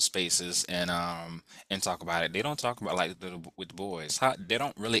those spaces and talk about it. They don't talk about like with the boys. They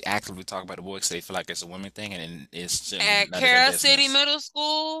don't really actively talk about the boys 'cause they feel like it's a women thing and it's At none of their Carroll City business. Middle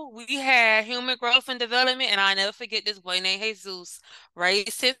School, we had human growth and development, and I'll never forget this boy named Jesus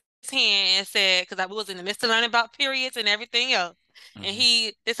raised his hand and said, because I was in the midst of learning about periods and everything else. And hmm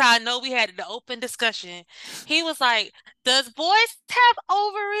this how I know we had the open discussion. He was like, does boys have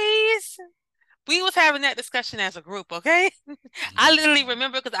ovaries? We was having that discussion as a group, okay? I literally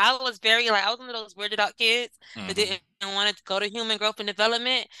remember because I was very like I was one of those weirded out kids that hmm didn't want to go to human growth and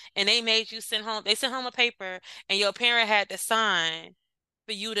development, and they made you send home. They sent home a paper, and your parent had to sign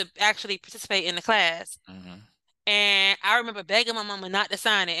for you to actually participate in the class. hmm And I remember begging my mama not to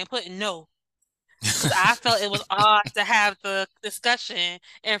sign it and putting no because I felt it was odd to have the discussion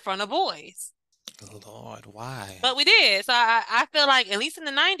in front of boys. Lord, why? But we did. So I feel like at least in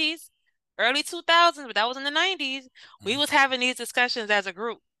the 90s, early 2000s, but that was in the 90s, we was Mhm. having these discussions as a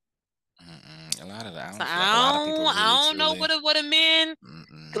group. Mm-mm. A lot of that, I So don't feel like a lot of people really I don't know truly. what a man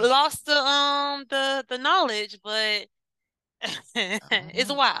Mm-mm. lost the knowledge, but it's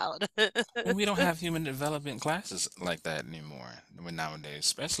Uh, wild. well, we don't have human development classes like that anymore nowadays,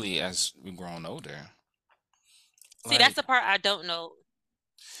 especially as we've grown older. See, that's Like, the part I don't know.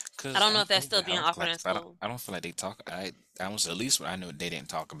 I cause don't know if they that's do still being health offered in classes, but school. I don't feel like they talk. I was at least when I knew they didn't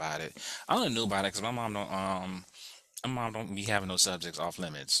talk about it. I only knew about it because my mom don't be having no subjects off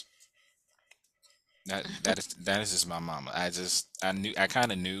limits. That is just my mama. I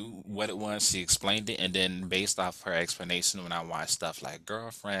kind of knew what it was. She explained it, and then based off her explanation, when I watched stuff like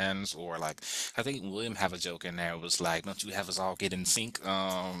Girlfriends or like I think William have a joke in there. It was like, "Don't you have us all get in sync?"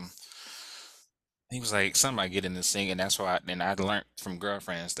 He was like, "Somebody get in the sync," and that's why. And I learned from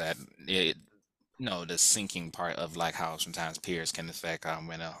Girlfriends that it. No, the sinking part of like how sometimes periods can affect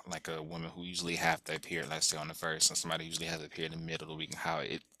when a woman who usually have their period, let's say on the first, and somebody usually has a period in the middle of the week, and how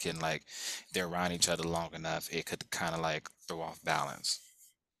it can like if they're around each other long enough, it could kind of like throw off balance.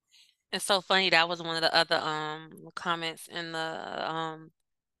 It's so funny that was one of the other comments in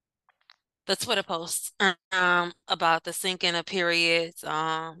the Twitter posts about the sinking of periods,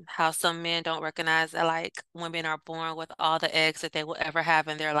 how some men don't recognize that like women are born with all the eggs that they will ever have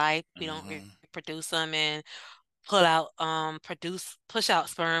in their life. We don't Hmm. reproduce them and push out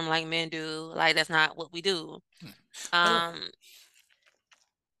sperm like men do. Like that's not what we do. But Um,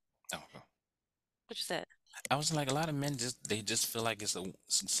 oh, what you said? I was like, a lot of men just feel like it's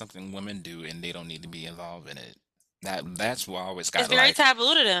something women do, and they don't need to be involved in it. That's why I always It's got very like,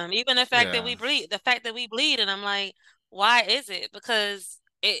 taboo to them. Even yeah. the fact that we bleed, and I'm like, why is it? Because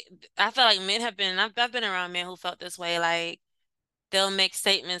I feel like men have been, I've been around men who felt this way. Like they'll make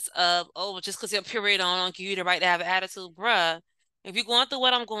statements of, oh, just because your period don't give you the right to have an attitude, bruh. If you're going through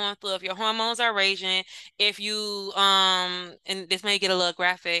what I'm going through, if your hormones are raging, if you and this may get a little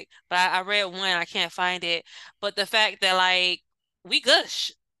graphic, but I read one, I can't find it, but the fact that like we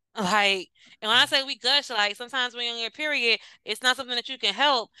gush, like, and when I say we gush, like sometimes when you're on your period, it's not something that you can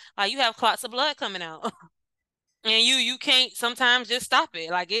help. Like you have clots of blood coming out. And you can't sometimes just stop it.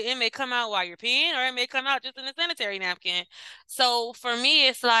 Like it may come out while you're peeing or it may come out just in a sanitary napkin. So for me,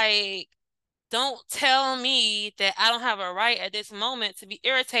 it's like don't tell me that I don't have a right at this moment to be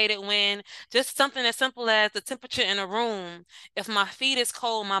irritated when just something as simple as the temperature in a room. If my feet is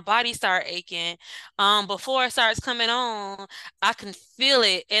cold, my body start aching. Before it starts coming on, I can feel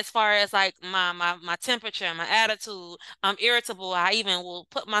it as far as like my temperature, my attitude. I'm irritable. I even will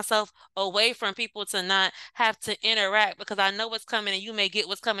put myself away from people to not have to interact because I know what's coming and you may get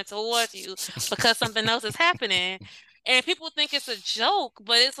what's coming towards you because something else is happening. And people think it's a joke,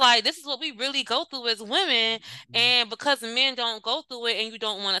 but it's like this is what we really go through as women. And because men don't go through it and you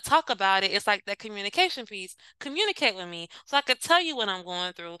don't want to talk about it, it's like that communication piece. Communicate with me so I could tell you what I'm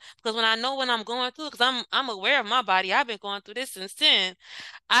going through. Because when I know what I'm going through, because I'm aware of my body, I've been going through this since 10.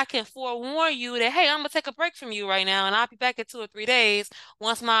 I can forewarn you that hey, I'm gonna take a break from you right now, and I'll be back in 2 or 3 days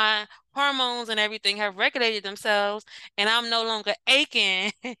once my hormones and everything have regulated themselves, and I'm no longer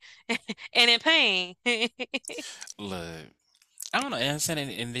aching and in pain. Look, I don't know,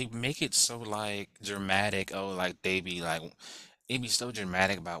 and they make it so like dramatic. Oh, like they be like, it be so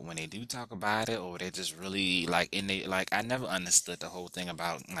dramatic about when they do talk about it, or they just really like, and they like. I never understood the whole thing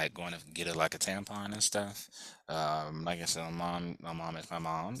about like going to get a like a tampon and stuff. Like I said, my mom is my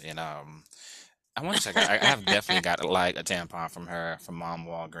mom, and I want to check. I have definitely got like a tampon from her from Mom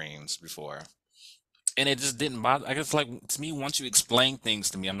Walgreens before. And it just didn't bother. I guess like to me, once you explain things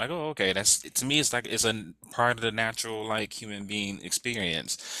to me, I'm like, oh, okay. That's to me, it's like it's a part of the natural like human being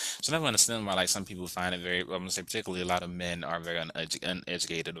experience. So I never understand why like some people find it very. I'm gonna say particularly a lot of men are very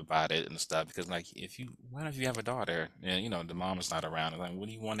uneducated about it and stuff. Because like if you, what if you have a daughter and you know the mom is not around? Like, what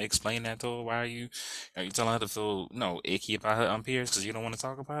do you want to explain that to her? Why are you telling her to feel no icky about her periods because you don't want to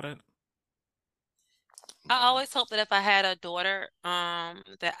talk about it? I But, always hope that if I had a daughter,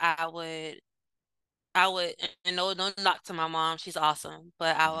 that I would, and no knock to my mom, she's awesome,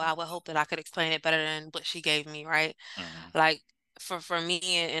 but I would hope that I could explain it better than what she gave me, right? mm, Like for me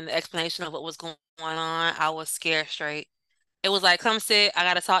and the explanation of what was going on, I was scared straight. It was like, come sit, I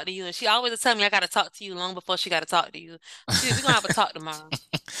gotta talk to you. And she always would tell me I gotta talk to you long before she gotta talk to you. We're gonna have a talk tomorrow.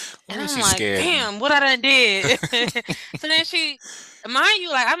 what And was I'm she like, scared? damn, what I done did. So then mind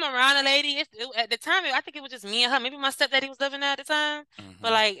you, like I'm around a lady. At the time, I think it was just me and her. Maybe my stepdaddy was living there at the time,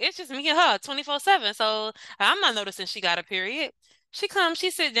 but Hmm. like it's just me and her 24/7. So I'm not noticing she got a period. She comes,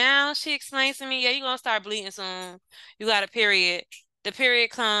 she sit down, she explains to me, yeah, you're gonna start bleeding soon. You got a period. The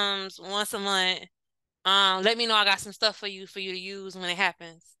period comes once a month. Let me know I got some stuff for you to use when it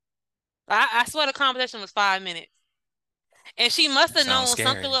happens. I swear the conversation was 5 minutes. And she must That have sounds known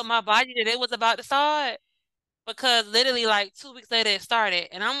something scary. with my body that it was about to start because literally like 2 weeks later it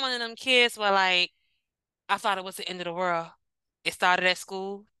started. And I'm one of them kids where like I thought it was the end of the world. It started at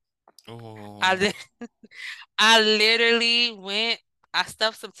school. I Oh. li I literally went, I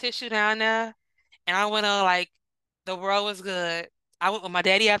stuffed some tissue down there and I went on like the world was good. I went with my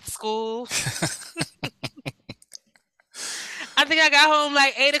daddy after school. I think I got home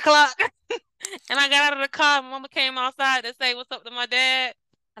like 8 o'clock and I got out of the car. My mama came outside to say what's up to my dad.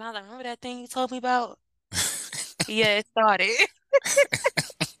 And I was like, remember that thing you told me about? Yeah, it started.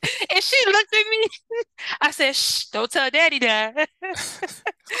 And she looked at me. I said, shh, don't tell daddy that.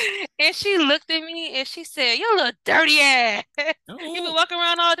 And she looked at me and she said, you little dirty ass. You been Oh, walking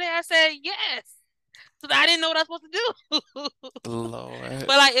around all day? I said, yes. Because I didn't know what I was supposed to do. Lord.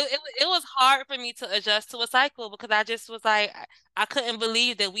 But like it was hard for me to adjust to a cycle because I just was like I, I couldn't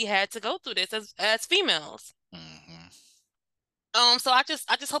believe that we had to go through this as females. Hmm. So I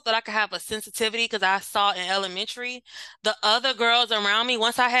just hope that I can have a sensitivity because I saw in elementary the other girls around me.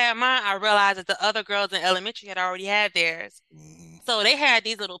 Once I had mine, I realized that the other girls in elementary had already had theirs. Mm, So they had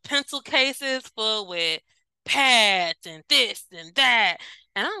these little pencil cases full with pads and this and that.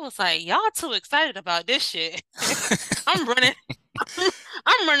 And I was like, y'all too excited about this shit. I'm running,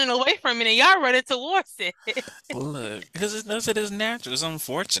 I'm running away from it and y'all running towards it. look, because it is natural. It's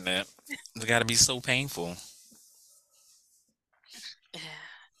unfortunate. It's got to be so painful.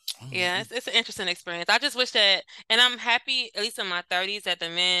 Yeah, it's an interesting experience. I just wish that, and I'm happy, at least in my 30s, that the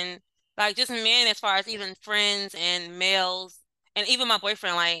men, like just men, as far as even friends and males, and even my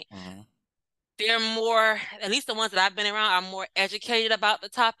boyfriend, like Mm-hmm. they're more, at least the ones that I've been around, are more educated about the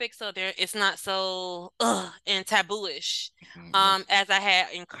topic, so it's not so and tabooish, Yep. as I had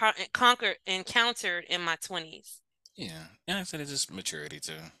encountered in my 20s. Yeah. And I said it's just maturity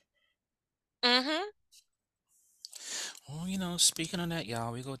too. Mm-hmm. Well, speaking on that,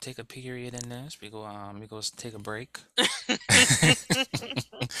 y'all, we go take a period in this. We go take a break.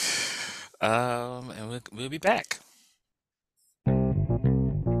 And we'll be back.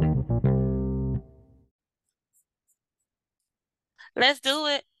 Let's do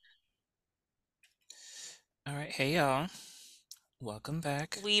it. All right, hey y'all, welcome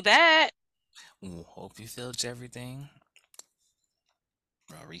back. We back. Hope you filled everything.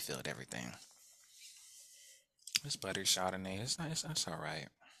 Well, refilled everything. This butter Chardonnay, it's nice. That's all right.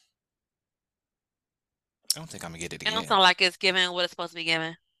 I don't think I'm gonna get it It don't again. sound like it's giving what it's supposed to be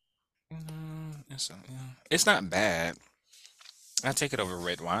giving. It's not bad. I take it over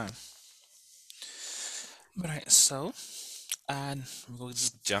red wine. But all right, so we'll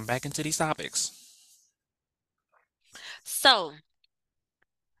just jump back into these topics. So,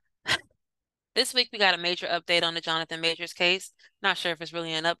 this week we got a major update on the Jonathan Majors case. Not sure if it's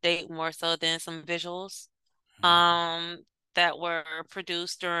really an update, more so than some visuals um that were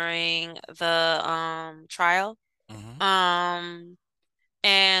produced during the trial. Mm-hmm. Um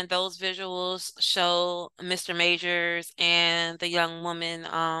and those visuals show Mr. Majors and the young woman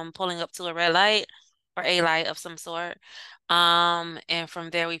pulling up to a red light or a light of some sort. And from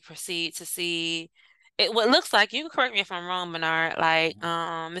there we proceed to see it what looks like, you can correct me if I'm wrong, Bernard, like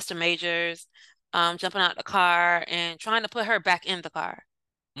Mr. Majors jumping out the car and trying to put her back in the car.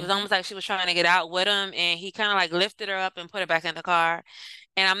 It was Mm-hmm. almost like she was trying to get out with him, and he kind of like lifted her up and put her back in the car.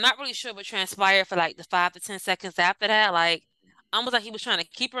 And I'm not really sure what transpired for like the 5 to 10 seconds after that. Like, almost like he was trying to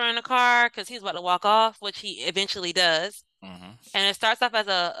keep her in the car because he was about to walk off, which he eventually does. Mm-hmm. And it starts off as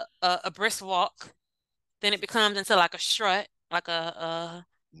a brisk walk, then it becomes into like a strut, like a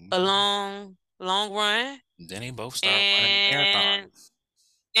Mm-hmm. long run, Then they both start running the marathon. and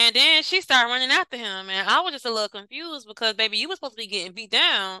and then she started running after him, and I was just a little confused because baby, you were supposed to be getting beat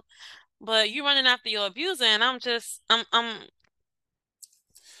down, but you running after your abuser, and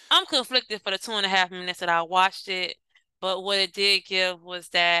I'm conflicted for the 2.5 minutes that I watched it. But what it did give was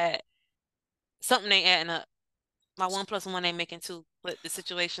that something ain't adding up. My 1 plus 1 ain't making two with the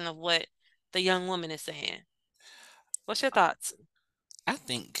situation of what the young woman is saying. What's your thoughts? I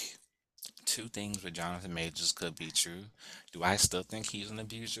think two things with Jonathan Majors could be true. Do I still think he's an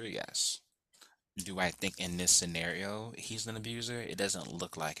abuser? Yes. Do I think in this scenario he's an abuser? It doesn't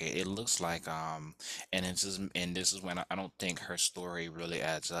look like it. It looks like and this is when I don't think her story really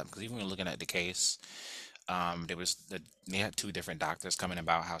adds up because even when looking at the case, they had two different doctors coming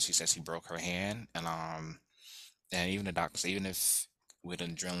about how she said she broke her hand and even the doctor said even if with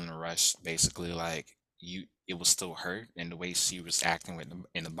an adrenaline rush, basically like it was still hurt, and the way she was acting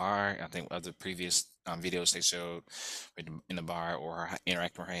in the bar. I think other previous videos they showed in the bar or her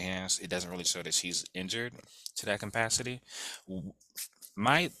interacting with her hands, it doesn't really show that she's injured to that capacity. W-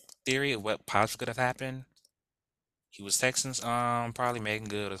 My theory of what possibly could have happened, he was texting probably Megan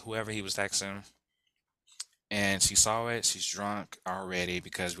Good or whoever he was texting, and she saw it. She's drunk already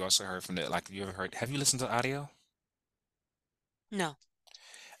because we also heard from the like you ever heard? Have you listened to the audio? No.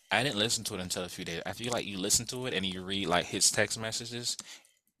 I didn't listen to it until a few days. I feel like you listen to it and you read like his text messages.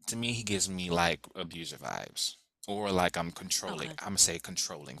 To me, he gives me like abuser vibes, or like I'm controlling. Okay. I'm gonna say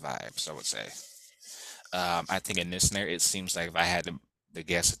controlling vibes. I would say. I think in this scenario, it seems like if I had to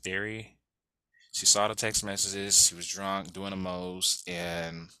guess a theory, she saw the text messages. She was drunk, doing the most,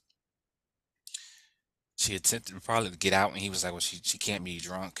 and she attempted to probably get out. And he was like, "Well, she can't be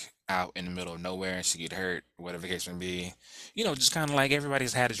drunk out in the middle of nowhere and she get hurt, whatever the case may be." Just kind of like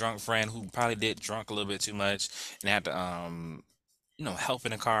everybody's had a drunk friend who probably did drunk a little bit too much and had to help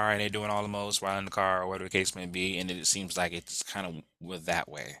in the car and they're doing all the most while in the car or whatever the case may be. And it seems like it's kind of with that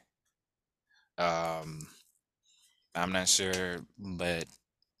way. Um, I'm not sure, but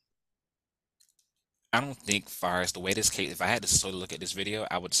I don't think far as the way this case, if I had to sort of look at this video,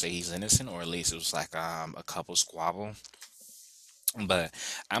 I would say he's innocent, or at least it was like a couple squabble. But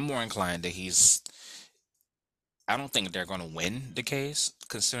I'm more inclined that he's. I don't think they're going to win the case,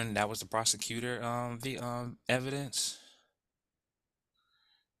 considering that was the prosecutor the evidence.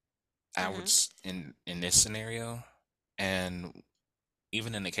 Hmm. In this scenario, and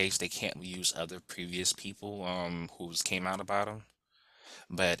even in the case they can't use other previous people who's came out about him.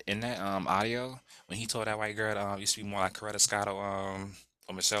 But in that audio, when he told that white girl used to be more like Coretta Scott or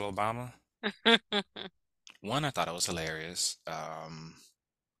Michelle Obama, one, I thought it was hilarious.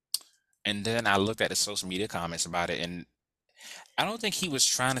 And then I looked at the social media comments about it, and I don't think he was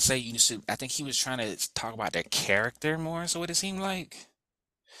trying to say you should. I think he was trying to talk about their character more. So what it seemed like,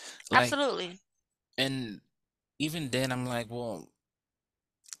 Absolutely. and even then, I'm like, well,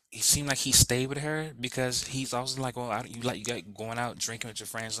 he seemed like he stayed with her because he's also like, well, you got going out drinking with your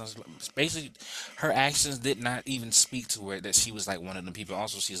friends. And I was like- basically, her actions did not even speak to her that she was like one of the people.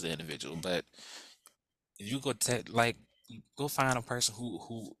 Also, she's the individual. But if you go go find a person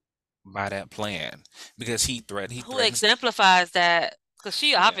who by that plan because he Who threatens. exemplifies that? Because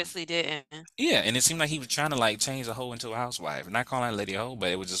she Yeah. obviously didn't. Yeah, and it seemed like he was trying to like change a hoe into a housewife. Not calling that lady a hoe, but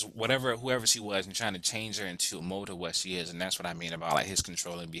it was just whatever whoever she was and trying to change her into a mold of what she is. And that's what I mean about like his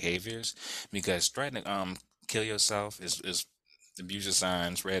controlling behaviors. Because threatening kill yourself is abuser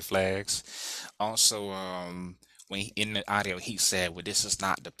signs, red flags. Also, when in the audio he said, well, this is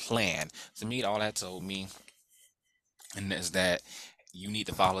not the plan. To me, all that told me and is that you need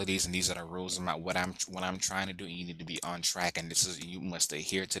to follow these and these are the rules about what I'm trying to do and you need to be on track and this is you must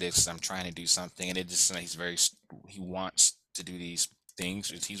adhere to this. I'm trying to do something and it just he's he wants to do these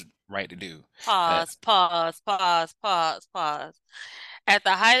things which he's right to do. But Pause, pause, pause, pause, pause. At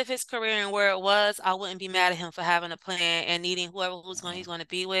the height of his career and where it was, I wouldn't be mad at him for having a plan and needing whoever he's going to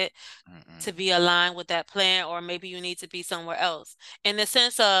be with to mm-mm, be aligned with that plan, or maybe you need to be somewhere else. In the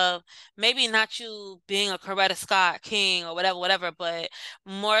sense of maybe not you being a Coretta Scott King or whatever, whatever, but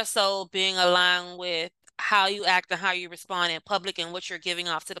more so being aligned with how you act and how you respond in public and what you're giving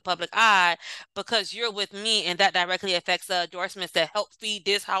off to the public eye because you're with me and that directly affects the endorsements that help feed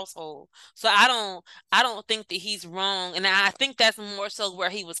this household. So I don't think that he's wrong. And I think that's more so where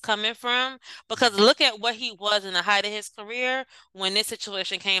he was coming from because look at what he was in the height of his career when this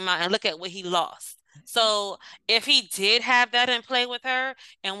situation came out and look at what he lost. So if he did have that in play with her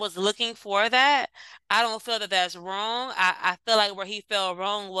and was looking for that, I don't feel that that's wrong. I feel like where he fell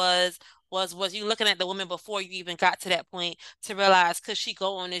wrong was you looking at the woman before you even got to that point to realize could she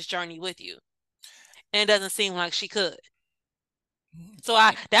go on this journey with you? And it doesn't seem like she could. So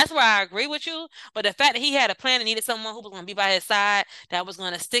I mm, that's where I agree with you. But the fact that he had a plan and needed someone who was going to be by his side, that was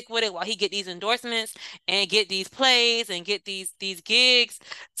going to stick with it while he get these endorsements and get these plays and get these gigs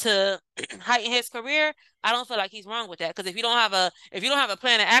to heighten his career, I don't feel like he's wrong with that. Because if you don't have a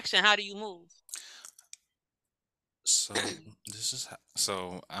plan of action, how do you move? so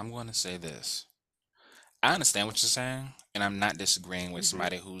so I'm going to say this. I understand what you're saying, and I'm not disagreeing with Hmm.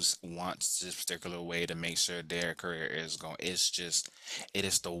 somebody who's wants this particular way to make sure their career is going. It's just, it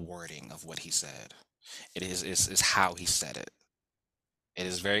is the wording of what he said. It's how he said it. It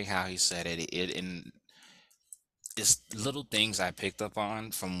is very how he said it. It and it's little things I picked up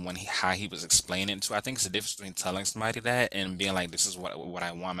on from how he was explaining it to. I think it's the difference between telling somebody that and being like, "This is what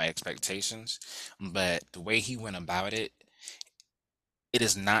I want, my expectations." But the way he went about it, it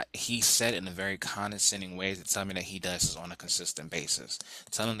is not. He said it in a very condescending way to tell me that he does this on a consistent basis.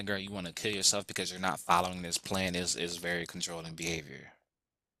 Telling the girl you want to kill yourself because you're not following this plan is very controlling behavior.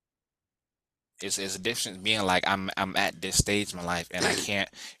 It's a difference being like I'm at this stage in my life and I can't,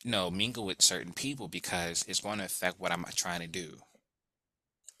 mingle with certain people because it's going to affect what I'm trying to do.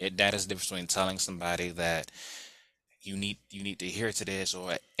 That is the difference between telling somebody that you need to adhere to this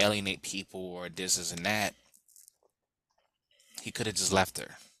or alienate people or this and that. He could have just left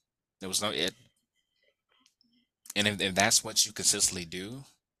her. There was no it, and if that's what you consistently do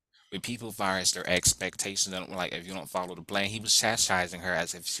with people, as far as their expectations, and like if you don't follow the plan, he was chastising her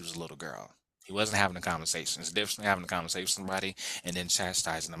as if she was a little girl. He wasn't having a conversation. It's different having a conversation with somebody and then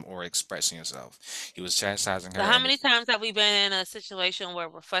chastising them or expressing yourself. He was chastising her, So how and many times have we been in a situation where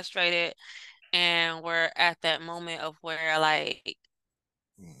we're frustrated and we're at that moment of where like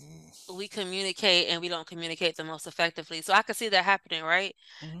we communicate and we don't communicate the most effectively. So I could see that happening, right?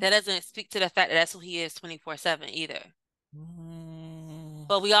 Mhm. That doesn't speak to the fact that that's who he is 24/7 either. Mhm.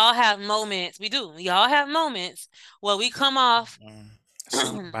 But we all have moments, we do. We all have moments where we come off Mm,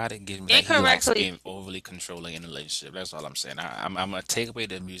 Something about it gives me that he likes incorrectly. being overly controlling in a relationship. That's all I'm saying. I'm gonna take away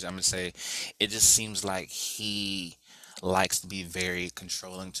the music. I'm gonna say it just seems like he likes to be very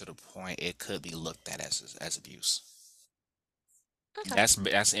controlling to the point it could be looked at as abuse. Okay. That's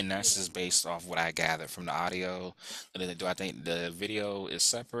just based off what I gathered from the audio. Do I think the video is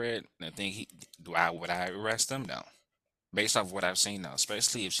separate? I think would I arrest him? No. Based off what I've seen, no.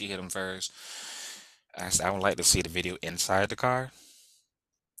 Especially if she hit him first. I would like to see the video inside the car.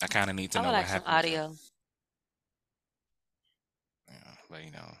 I kind of need to I would know what like some happened there. audio. Yeah, but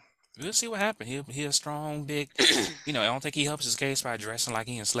we'll see what happened. He a strong, big. I don't think he helps his case by dressing like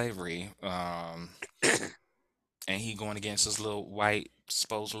he in slavery. And he going against this little white,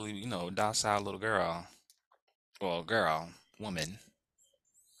 supposedly, docile little girl. Well, girl, woman.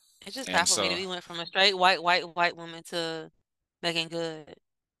 It just And baffled me that so we went from a straight white woman to Megan Good.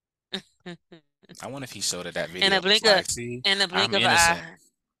 I wonder if he showed her that In a video. Was blink of like, see, in a blink I'm of an innocent. eye.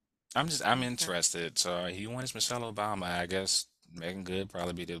 I'm Mhm. interested. So he wants Michelle Obama. I guess Megan Good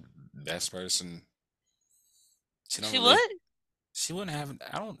probably be the best person. She don't She really. would? She wouldn't have.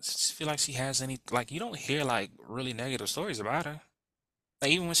 I don't feel like she has any. Like you don't hear like really negative stories about her.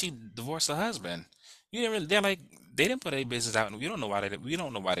 Like even when she divorced her husband, you didn't really. They're like they didn't put their business out. We don't know why they. We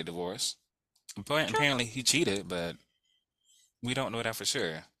don't know why they divorced. True. Apparently he cheated, but we don't know that for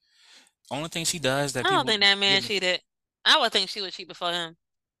sure. Only thing she does that I don't people think that man get. cheated. I would think she would cheat before him.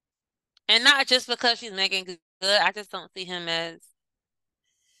 And not just because she's Megan Good. I just don't see him as.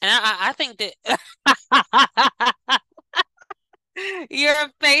 And I think that your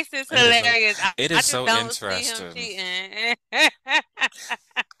face is It is so. hilarious. It I is just so don't see him interesting. cheating.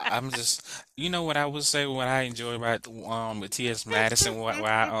 I'm just, what I would say, what I enjoy about with T.S. Madison, what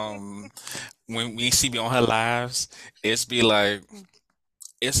why when we see me on her lives, it's be like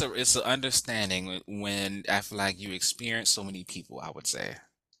it's an understanding when I feel like you experience so many people. I would say,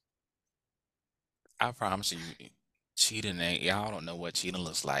 I promise you, cheating ain't y'all don't know what cheating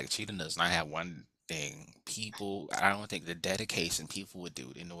looks like. Cheating does not have one thing. People, I don't think the dedication people would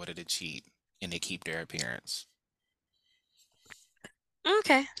do in order to cheat and to keep their appearance.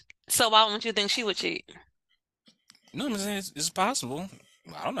 Okay. So why wouldn't you think she would cheat? No, I'm saying it's possible.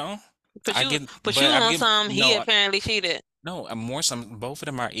 I don't know. But I you get, but you but I'm on getting some he no, apparently cheated. no. I'm more some. Both of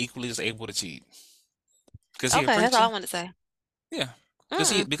them are equally as able to cheat. Because he a Okay, that's all I preacher. wanted to say. Yeah.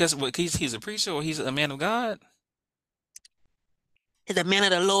 Mm-mm. Because what he's a preacher or he's a man of God. He's a man of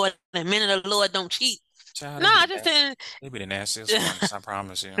the Lord, and men of the Lord don't cheat. Child, No, I just didn't. they be the nastiest ones. I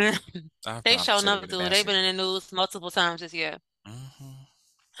promise you. I They promise show you, they be enough the to. They've been nastiest. in the news multiple times this year. Hmm.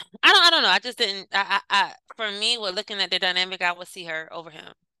 I don't know. I just didn't. For me, with looking at the dynamic, I would see her over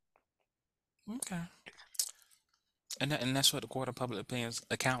him. Okay. And that's what the court of public opinions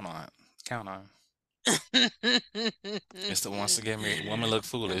account on. Count on. It's the once again make woman look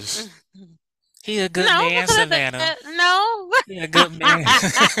foolish. He a good No, man, because of Savannah. no. He a good man.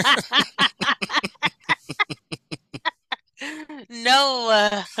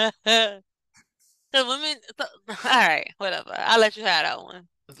 No. The women. All right, whatever. I'll let you have that one.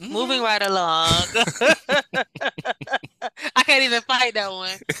 Moving Hmm. right along. I can't even fight that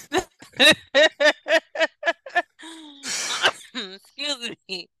one. Excuse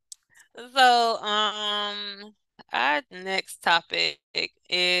me. So, our next topic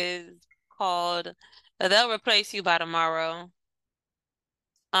is called They'll Replace You by Tomorrow.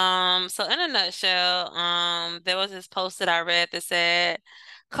 So in a nutshell, there was this post that I read that said,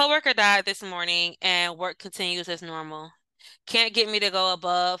 coworker died this morning and work continues as normal. Can't get me to go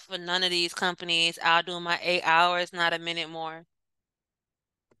above for none of these companies. I'll do my 8 hours, not a minute more.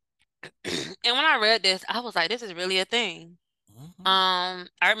 And when I read this, I was like, this is really a thing. Hmm.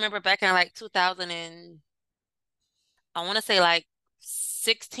 I remember back in like 2000 and I want to say like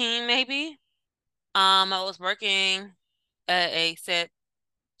 16 maybe. I was working at a set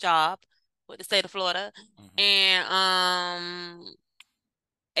job with the state of Florida, Hmm. and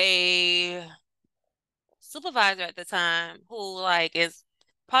a supervisor at the time who like is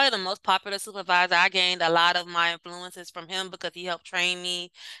probably the most popular supervisor. I gained a lot of my influences from him because he helped train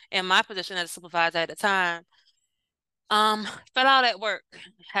me in my position as a supervisor at the time. Um, fell out at work,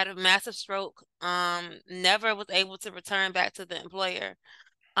 had a massive stroke, never was able to return back to the employer.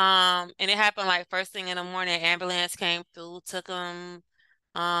 And it happened like first thing in the morning, ambulance came through, took him.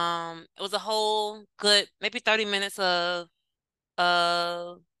 It was a whole good maybe 30 minutes of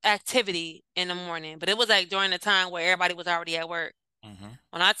activity in the morning, but it was like during the time where everybody was already at work. Hmm.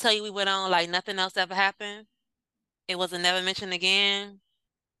 When I tell you we went on like nothing else ever happened, it wasn't never mentioned again.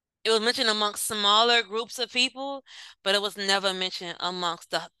 It was mentioned amongst smaller groups of people, but it was never mentioned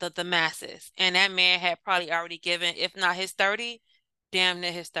amongst the masses. And that man had probably already given, if not his 30, damn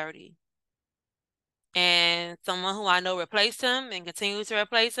near his 30. and someone who I know replaced him and continued to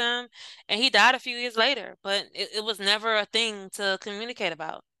replace him, and he died a few years later, but it was never a thing to communicate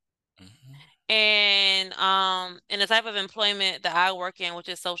about. Hmm. And in the type of employment that I work in, which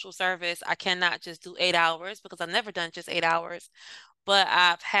is social service, I cannot just do 8 hours because I've never done just 8 hours. But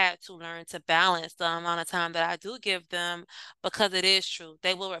I've had to learn to balance the amount of time that I do give them because it is true.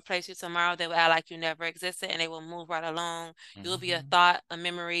 They will replace you tomorrow. They will act like you never existed and they will move right along. You will be a Hmm. thought, a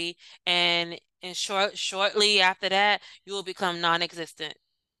memory, and shortly after that, you will become non-existent.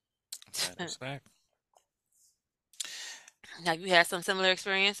 That is fact. Have you had some similar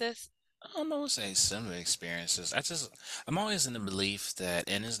experiences? I would say similar experiences. I'm always in the belief that,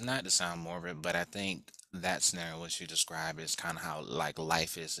 and it's not to sound morbid, but I think that scenario what you describe is kind of how like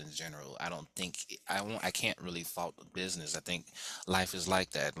life is in general. I don't think I can't really fault the business. I think life is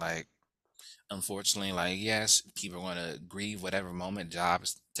like that. Like, unfortunately, like, yes, people are going to grieve whatever moment.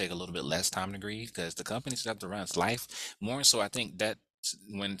 Jobs take a little bit less time to grieve because the companies have to run its life more. So I think that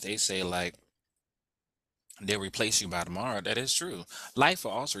when they say like they'll replace you by tomorrow. That is true. Life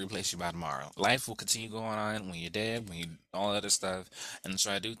will also replace you by tomorrow. Life will continue going on when you're dead, when you all other stuff. And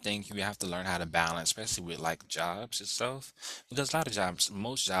so I do think you have to learn how to balance, especially with like jobs itself, because a lot of jobs,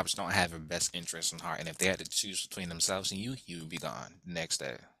 most jobs don't have your best interest in heart. And if they had to choose between themselves and you would be gone next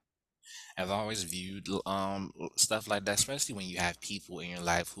day. I've always viewed stuff like that, especially when you have people in your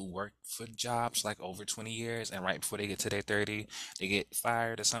life who work for jobs like over 20 years, and right before they get to their 30, they get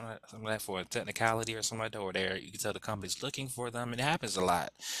fired or something like that for a technicality or something like that, or they're you can tell the company's looking for them. It happens a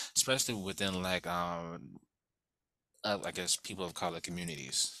lot, especially within like I guess people of color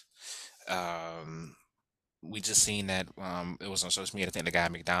communities. Um, we just seen that it was on social media. I think the guy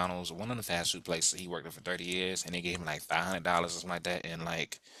at McDonald's, one of the fast food places, he worked there for 30 years, and they gave him like $500 or something like that, and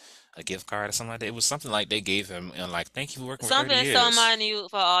like a gift card or something like that. It was something like they gave him and like, thank you for working for 30 Something so years. minute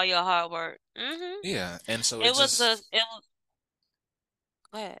for all your hard work. Yeah. And so it It was a just, it was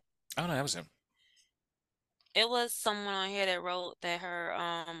go ahead. I don't know, that was him. It was someone on here that wrote that her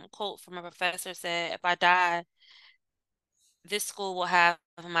quote from a professor said, "If I die, this school will have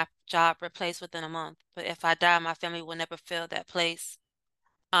my job replaced within a month. But if I die, my family will never fill that place."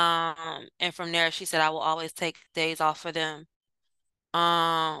 And from there, she said, "I will always take days off for them."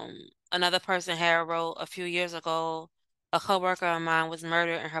 Another person had wrote a few years ago, a coworker of mine was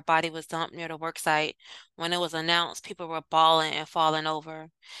murdered and her body was dumped near the work site. When it was announced, people were bawling and falling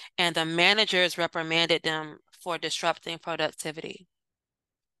over, and the managers reprimanded them for disrupting productivity.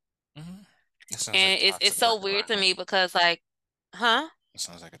 Hmm. It sounds like And a it's toxic so work weird to environment. me because like, huh? It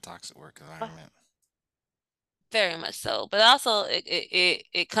sounds like a toxic work environment. Very much so. But also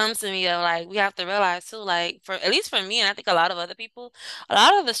it comes to me that like we have to realize too, like for at least for me and I think a lot of other people, a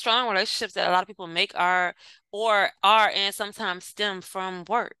lot of the strong relationships that a lot of people make are and sometimes stem from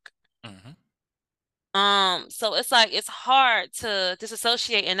work. Hmm. So it's like it's hard to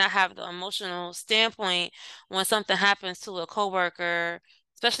disassociate and not have the emotional standpoint when something happens to a coworker,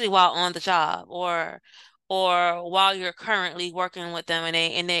 especially while on the job or while you're currently working with them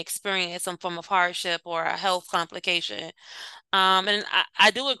and they experience some form of hardship or a health complication. And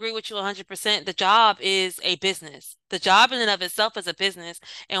I do agree with you 100%. The job is a business. The job in and of itself is a business,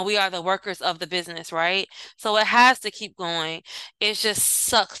 and we are the workers of the business, right? So it has to keep going. It just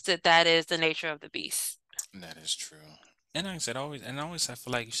sucks that that is the nature of the beast. That is true. And like I said, always I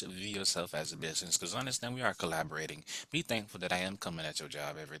feel like you should view yourself as a business because understand we are collaborating. Be thankful that I am coming at your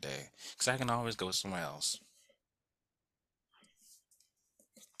job every day because I can always go somewhere else.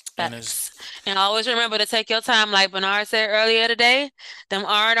 And it's, Facts. And always remember to take your time, like Bernard said earlier today. Them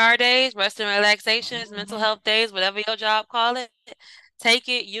R&R days, rest and relaxations, mental hmm health days, whatever your job call it. Take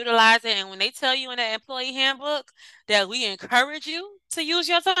it, utilize it, and when they tell you in that employee handbook that we encourage you to use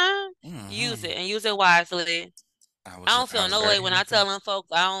your time, use hmm it and use it wisely. I don't I feel was no very way when I happy. tell them folks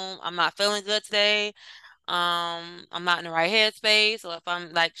I'm not feeling good today. I'm not in the right headspace, or if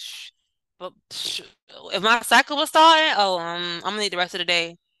I'm like, if my cycle was starting, oh, I'm gonna need the rest of the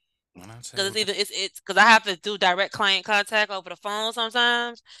day. When I Because tell it's because I have to do direct client contact over the phone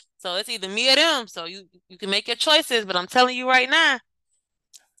sometimes. So it's either me or them. So you can make your choices, but I'm telling you right now,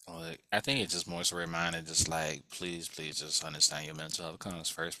 Like, I think it's just more so a reminder, just like, please just understand your mental health comes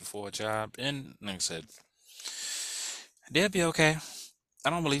first before a job. And like I said, they'll be okay. I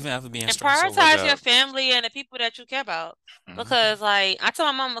don't believe in ever being and stressed over a prioritize your job. family and the people that you care about. Hmm. Because like I tell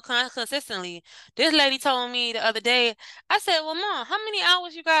my mama consistently, this lady told me the other day, I said, "Well, mom, how many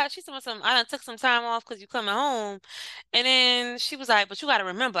hours you got?" She said, "Well, I done took some time off because you coming home." And then she was like, "But you got to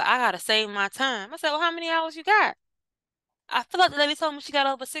remember, I got to save my time." I said, "Well, how many hours you got?" I feel like the lady told me she got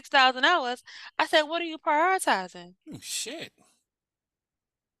over 6,000 hours. I said, "What are you prioritizing?" Oh, shit.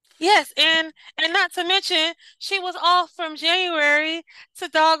 Yes, and not to mention she was off from January to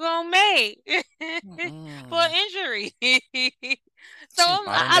doggone May for Mm-mm. injury. So She a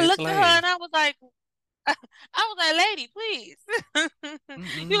modern I day looked at her and slave. I was like, I was like, lady, please.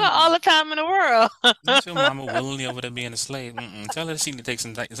 You got all Mm-mm. the time in the world. Not your mama willingly over there being a slave. Mm-mm. Tell her she need to take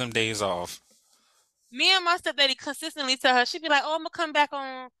some days off. Me and my stepdaddy consistently tell her, she'd be like, oh, I'm gonna come back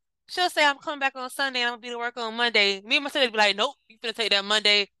on, she'll say I'm coming back on Sunday and I'm gonna be to work on Monday. Me and my stepdaddy be like, nope, you finna take that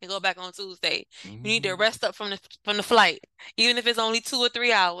Monday and go back on Tuesday. You need to Hmm. rest up from the flight. Even if it's only 2 or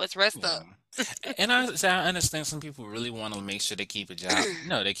 3 hours, rest Yeah. up. And I understand some people really want to make sure they keep a job.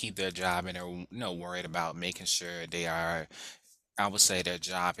 No, they keep their job and they're worried about making sure they are. I would say their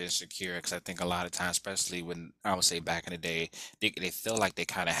job is secure because I think a lot of times, especially when I would say back in the day, they feel like they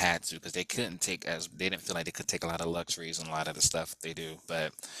kind of had to because they couldn't take as they didn't feel like they could take a lot of luxuries and a lot of the stuff they do.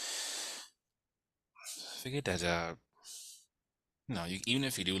 But forget that job. No, even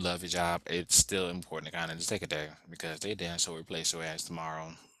if you do love your job, it's still important to kind of just take a day because they damn sure replace your ass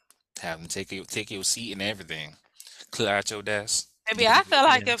tomorrow. Have them take your seat and everything. Clear out your desk. Maybe Get them I feel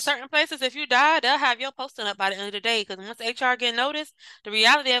like if VPNs. certain places, if you die, they'll have your posting up by the end of the day. Because once HR get noticed, the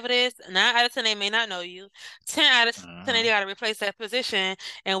reality of it is 9 out of 10 they may not know you. 10 out of 10 they Hmm. got to replace that position.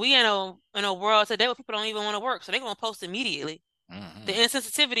 And we in a world today where people don't even want to work, so they're gonna post immediately. The Hmm.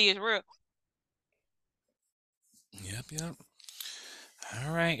 insensitivity is real. Yep, yep.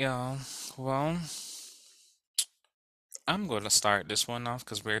 All right, y'all. Well, I'm going to start this one off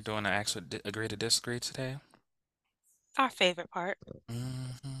because we're doing an actual agree to disagree today. Our favorite part.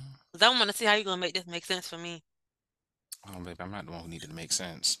 Hmm. 'Cause I want to see how you're gonna make this make sense for me. Oh, baby, I'm not the one who needed to make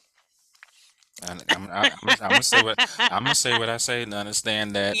sense. I'm gonna say what I'm gonna say what I say to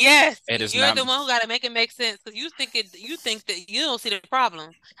understand that Yes, it is you're not. the one who got to make it make sense because you think that you don't see the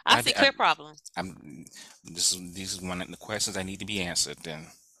problem. I I, see I clear problem. I'm these is one of the questions I need to be answered then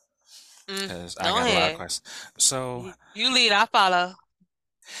because I Go got a lot of ahead. questions. So You lead, I follow.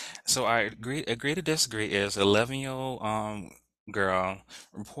 I agree to disagree is 11-year-old girl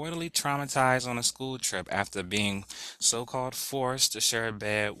reportedly traumatized on a school trip after being so-called forced to share a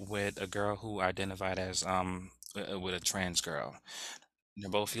bed with a girl who identified as with a trans girl. They're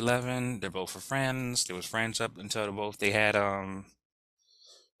both 11. They're both friends. They was friends up until they had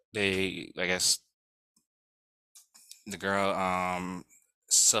they I guess the girl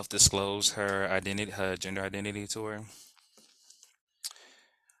self-disclosed her gender identity to her.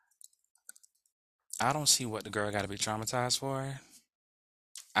 I don't see what the girl got to be traumatized for.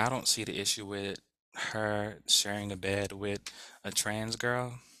 I don't see the issue with her sharing a bed with a trans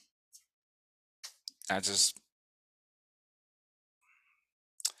girl. I just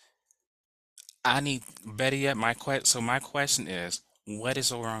I need better yet my question is what is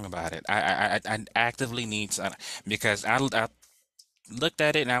so wrong about it? I actively need to because I looked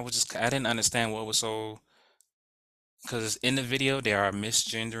at it and I didn't understand what was so because in the video they are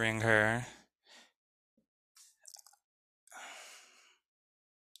misgendering her.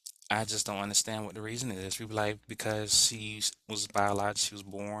 I just don't understand what the reason is. People like because she was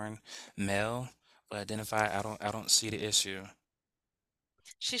born male, but identified. I don't see the issue.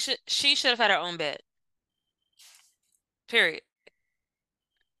 She should have had her own bed. Period.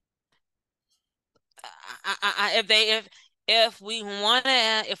 If we want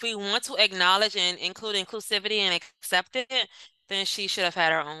to acknowledge and include inclusivity and accept it, then she should have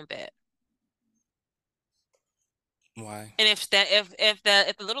had her own bed. Why? And if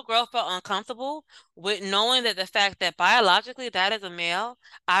the little girl felt uncomfortable with knowing that the fact that biologically that is a male,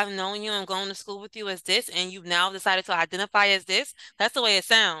 I've known you and gone to school with you as this, and you've now decided to identify as this, that's the way it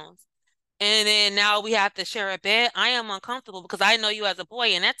sounds. And then now we have to share a bed. I am uncomfortable because I know you as a boy,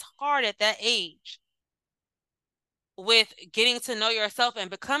 and that's hard at that age with getting to know yourself and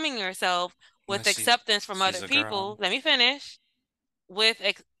becoming yourself with Unless acceptance from she's other a girl. people. Let me finish. With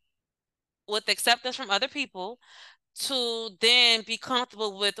ex with acceptance from other people to then be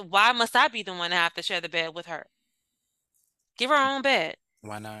comfortable with why must I be the one to have to share the bed with her? Give her own bed.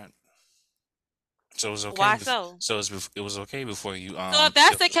 Why not? So it was okay. Why so? It was okay before you So if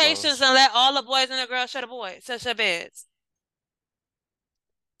that's the case, just self-disclosed. then let all the boys and the girls share beds.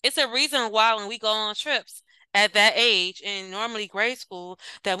 It's a reason why when we go on trips at that age in normally grade school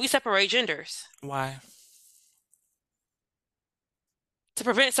that we separate genders Why? to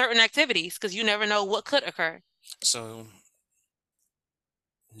prevent certain activities because you never know what could occur. So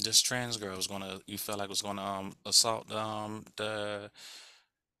this trans girl you felt like was gonna assault the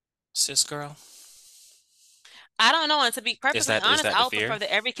cis girl? I don't know. And to be perfectly Is honest, that the I would fear? prefer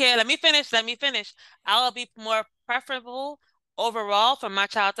that every kid, let me finish, let me finish. I would be more preferable overall for my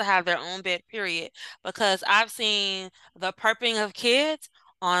child to have their own bed, period. Because I've seen the perping of kids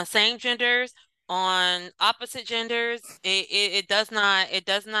on same genders, on opposite genders. It does not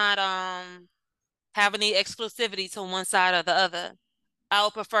have any exclusivity to one side or the other. I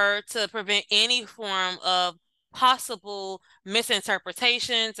would prefer to prevent any form of possible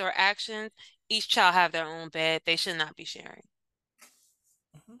misinterpretations or actions. Each child have their own bed. They should not be sharing.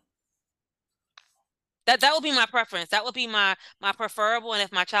 Mhm. That would be my preference. That would be my preferable. And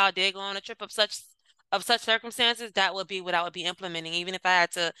if my child did go on a trip of such circumstances, that would be what I would be implementing, even if I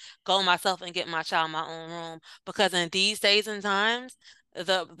had to go myself and get my child my own room. Because in these days and times,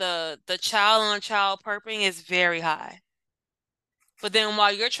 the child on child perping is very high. But then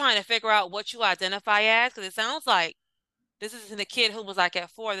while you're trying to figure out what you identify as, because it sounds like this isn't a kid who was like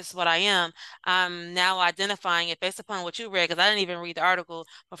at 4, this is what I am. I'm now identifying it based upon what you read, because I didn't even read the article.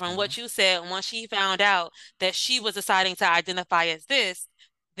 But from Mhm. what you said, once she found out that she was deciding to identify as this,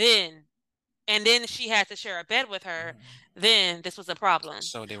 then, and then she had to share a bed with her, Mhm. then this was a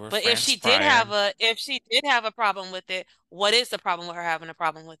problem. So they were But if friends she did prior. have a if she did have a problem with it, what is the problem with her having a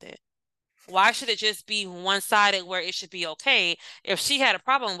problem with it? Why should it just be one-sided where it should be okay? If she had a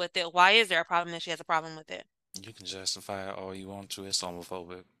problem with it, why is there a problem that she has a problem with it? You can justify it all you want to. It's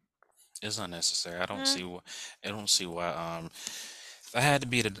homophobic. It's unnecessary. I don't Mm. see wh- I don't see why. If I had to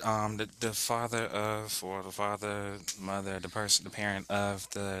be the father of, or the father, mother, the person, the parent of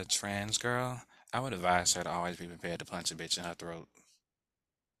the trans girl, I would advise her to always be prepared to punch a bitch in her throat.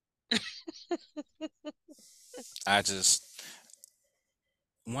 I just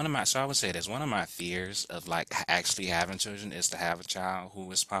I would say this, one of my fears of like actually having children is to have a child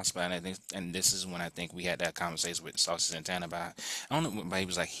who is possible, and I think, and this is when I think we had that conversation with Saucy Santana about, I don't know, but he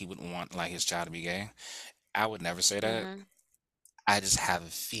was like he wouldn't want like his child to be gay. I would never say that. Hmm. I just have a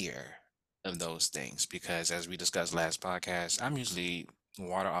fear of those things because, as we discussed last podcast, I'm usually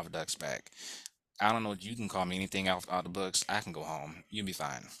water off a duck's back. I don't know. You can call me anything out the books. I can go home. You'll be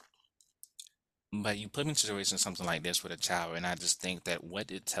fine. But you put me in a situation something like this with a child, and I just think that what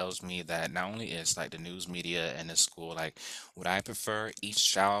it tells me that not only is like the news media and the school, like, would I prefer each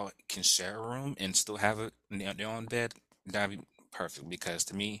child can share a room and still have their own bed? That'd be perfect because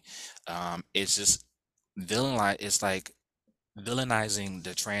to me, it's just it's like villainizing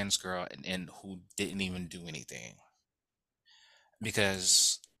the trans girl and who didn't even do anything.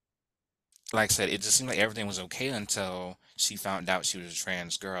 Because, like I said, it just seemed like everything was okay until she found out she was a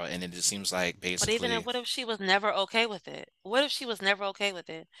trans girl, and it just seems like But even if, basically, what if she was never okay with it? What if she was never okay with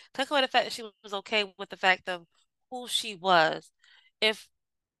it? Take away the fact that she was okay with the fact of who she was. If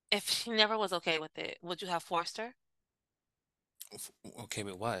if she never was okay with it, would you have forced her okay,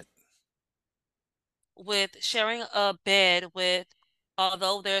 but what? with sharing a bed with,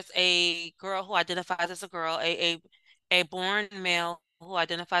 although there's a girl who identifies as a girl, a born male who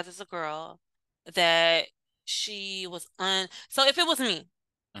identifies as a girl, that she was so if it was me,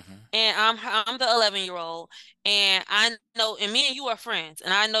 Hmm. and I'm the 11-year-old, and I know, and me and you are friends,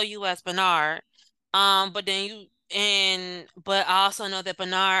 and I know you as Bernard, but then but I also know that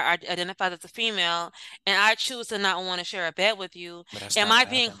Bernard identifies as a female, and I choose to not want to share a bed with you. But that's Am not I what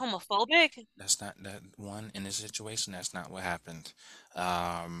being happened. homophobic? That's not that one in this situation. That's not what happened.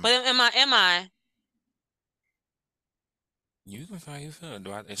 But am I? You can feel how you feel.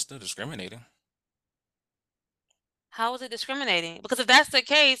 It's still discriminating How is it discriminating? Because if that's the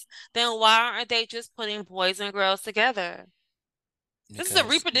case, then why aren't they just putting boys and girls together? because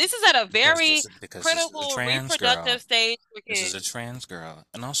This is at a very this is a critical trans girl. reproductive stage for This is a kids. trans girl,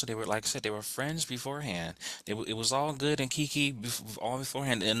 and also they were, like I said, they were friends beforehand. It was all good and kiki all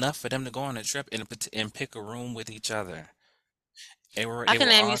beforehand, enough for them to go on a trip and pick a room with each other. I They can were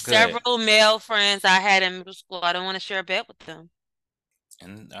name you all good, several male friends I had in middle school. I don't want to share a bed with them.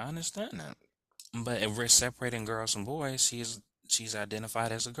 and I understand that. But if we're separating girls and boys, she's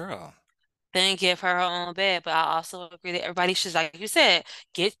identified as a girl. Then give her her own bed. But I also agree that everybody should, like you said,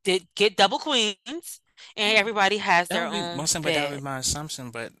 get double queens, and everybody has That their would be own most, but that would bed. be my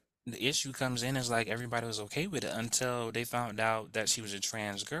assumption. But the issue comes in is like everybody was okay with it until they found out that she was a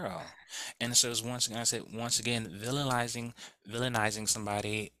trans girl, and so it's once again, I said once again, villainizing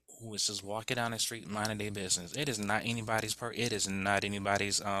somebody who is just walking down the street minding their business. It is not anybody's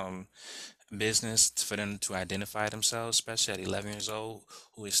business for them to identify themselves, especially at 11 years old,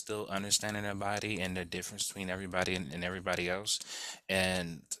 who is still understanding their body and the difference between everybody and everybody else,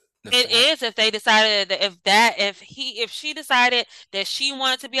 and the It fact. is if they decided that if she decided that she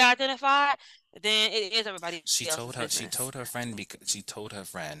wanted to be identified, then it is everybody else's She business. told her friend because she told her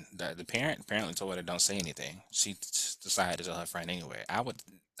friend that the parent apparently told her don't say anything. Decided to tell her friend anyway. I would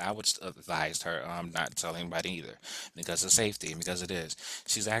advise her not to tell anybody either because of safety and because it is.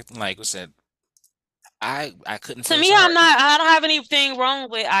 She's acting like we said. I couldn't To feel me, sorry. I don't have anything wrong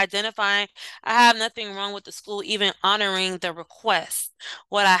with identifying. I have nothing wrong with the school even honoring the request.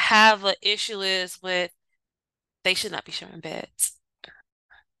 What I have an issue is with they should not be sharing beds.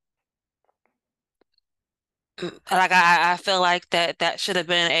 Like I feel like that should have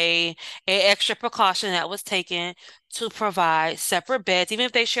been a extra precaution that was taken to provide separate beds. Even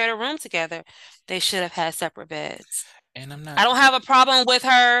if they shared a room together, they should have had separate beds. And I'm I not don't have a problem with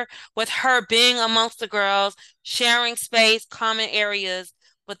her being amongst the girls, sharing space, common areas,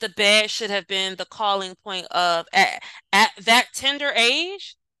 but the bed should have been the calling point of at that tender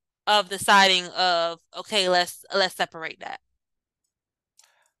age of deciding of okay, let's separate that.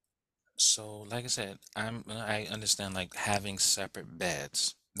 so like I said, I understand like having separate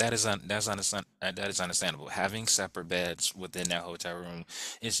beds. That is understandable. Having separate beds within that hotel room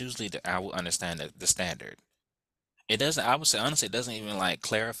is usually I will understand the standard. It doesn't, I would say honestly, it doesn't even like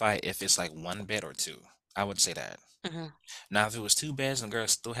clarify if it's like one bed or two. I would say that. Mhm. Now, if it was two beds and the girl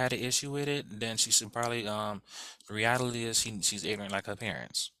still had an issue with it, then she should probably the reality is she's ignorant like her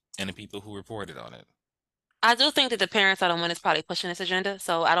parents and the people who reported on it. I do think that the parents are the one that's probably pushing this agenda.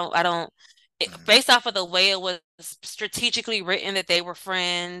 So I don't, Mm. based off of the way it was strategically written that they were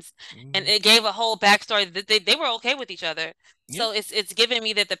friends, and Mm, it gave a whole backstory that they were okay with each other. yeah, So it's giving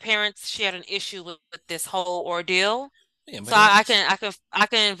me that the parents shared an issue with this whole ordeal. yeah, So but it was. I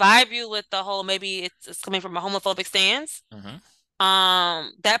can vibe you with the whole maybe it's coming from a homophobic stance. Hmm.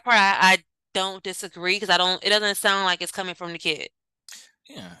 That part I don't disagree because I don't. It doesn't sound like it's coming from the kid.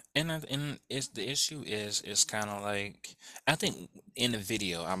 Yeah, and it's the issue is it's kind of like I think in the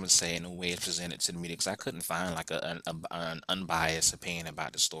video I would say in the way it's presented to the media because I couldn't find like an unbiased opinion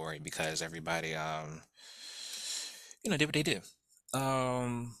about the story because everybody did what they did.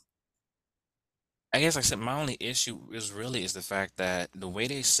 Um, I guess like I said my only issue is the fact that the way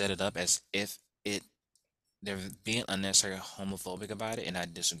they set it up as if it they're being unnecessarily homophobic about it, and I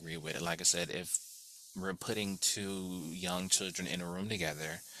disagree with it. Like I said, if we're putting two young children in a room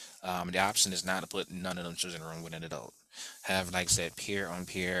together, the option is not to put none of them children in a room with an adult. Have, like I said, peer on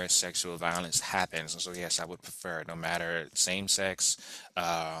peer sexual violence happens, and so yes, I would prefer it, no matter same sex.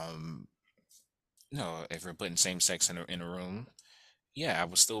 Um, if we're putting same sex in a room, yeah, I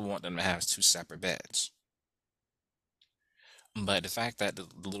would still want them to have two separate beds. But the fact that the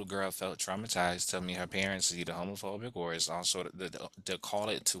little girl felt traumatized, tell me her parents is either homophobic or is also to call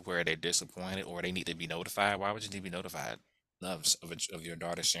it to where they're disappointed or they need to be notified. Why would you need to be notified of your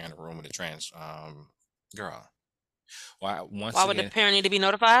daughter sharing a room with a trans girl? Why once Why would the again? parent need to be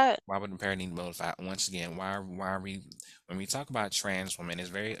notified? Why would the parent need to notify? Once again, why are we when we talk about trans women,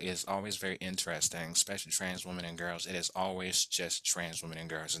 it's always very interesting, especially trans women and girls. It is always just trans women and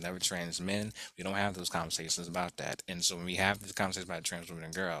girls. It's never trans men. We don't have those conversations about that. And so when we have these conversations about trans women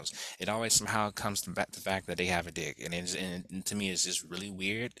and girls, it always somehow comes to back the fact that they have a dick. And to me it's just really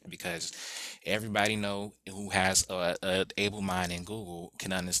weird because everybody know who has a able mind in Google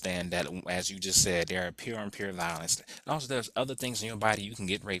can understand that as you just said, there are pure and pure violence. And also, there's other things in your body you can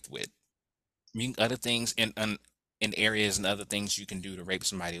get raped with. Other things in areas and other things you can do to rape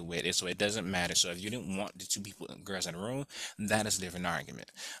somebody with it. So it doesn't matter. So if you didn't want the two people, girls in the room, that is a different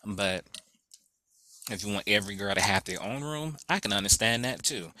argument. But if you want every girl to have their own room, I can understand that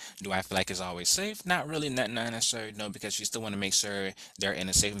too. Do I feel like it's always safe? Not really, not necessarily. No, because you still want to make sure they're in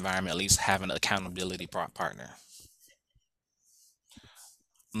a safe environment, at least having an accountability partner.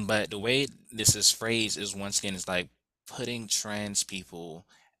 But the way this is phrased is once again is like putting trans people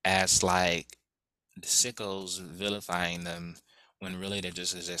as like the sickos, vilifying them when really they're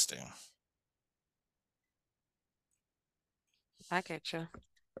just existing. I get you.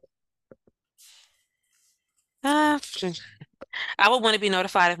 Uh, I would want to be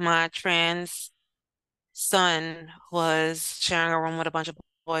notified if my trans son was sharing a room with a bunch of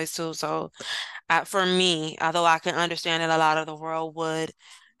boys too. So, for me, although I can understand that a lot of the world would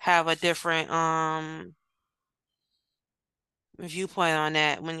have a different viewpoint on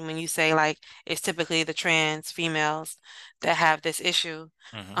that when you say like it's typically the trans females that have this issue.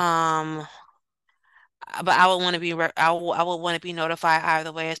 Hmm. Um, but I would want to be I would want to be notified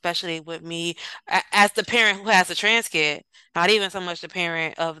either way, especially with me as the parent who has a trans kid, not even so much the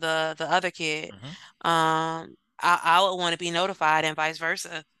parent of the other kid. Hmm. I would want to be notified and vice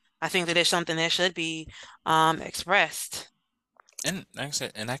versa. I think that it's something that should be expressed. And like I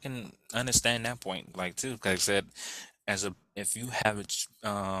said, and I can understand that point, like too, because I said, as a if you have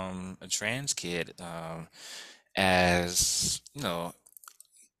a trans kid, as you know,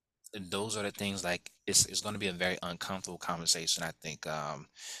 those are the things like it's going to be a very uncomfortable conversation. I think, like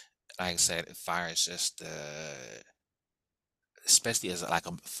I said, fire is just especially as like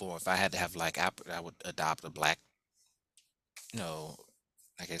a for if I had to have like I would adopt a black, you know,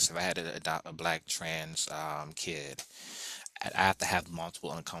 I guess if I had to adopt a black trans kid, I have to have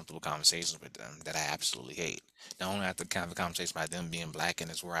multiple uncomfortable conversations with them that I absolutely hate. Not only have to have a conversation about them being black in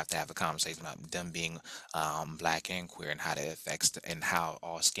this world, I have to have a conversation about them being black and queer and how that affects and how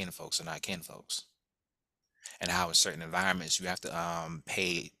all skin folks are not kin folks, and how in certain environments you have to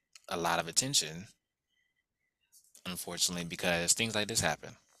pay a lot of attention, unfortunately, because things like this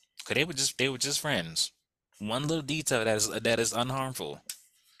happen. Cause they were just friends. One little detail that is unharmful.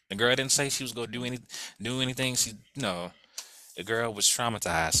 The girl didn't say she was gonna do anything. The girl was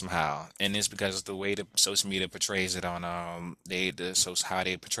traumatized somehow, and it's because of the way the social media portrays it on how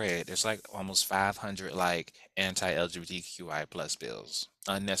they portray it. There's like almost 500 like anti-LGBTQI plus bills,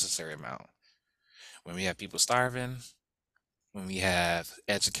 unnecessary amount. When we have people starving, when we have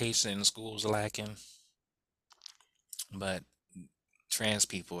education in the schools lacking, but trans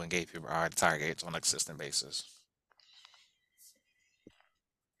people and gay people are targets on a consistent basis.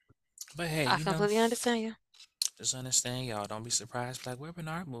 But hey, I completely understand you. just understand y'all. Don't be surprised. Like where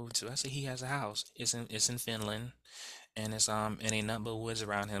Bernard moved to? I see he has a house. It's in Finland, and it ain't nothing but woods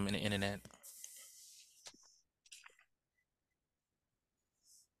around him in the internet.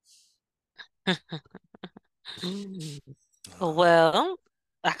 Um, Well,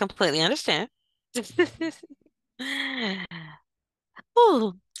 I completely understand. mhm.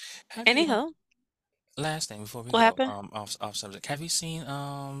 Ooh, Have you anyhow, last thing before we what go, happened? off subject. Have you seen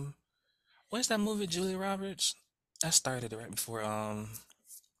what's that movie Julia Roberts? I started it right before I'm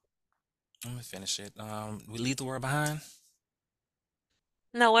gonna finish it. We Leave the World Behind.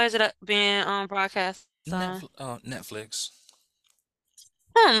 No, where is it being broadcast on? Netflix.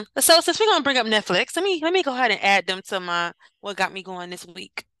 So since we're gonna bring up Netflix, let me go ahead and add them to my what got me going this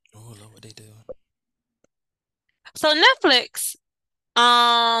week. Oh Lord, what they do? So Netflix,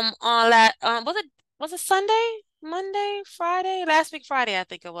 on that was it Sunday, Monday, Friday, last week Friday I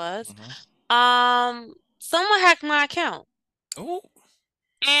think it was. Mm-hmm. Someone hacked my account. Oh,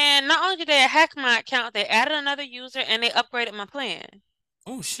 And not only did they hack my account, they added another user and they upgraded my plan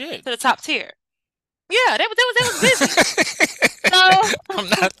oh shit. to the top tier. Yeah, they was busy. So I'm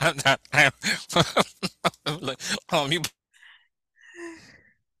not. I'm not. Look, hold on, you.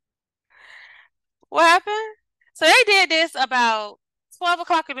 what happened? So they did this about 12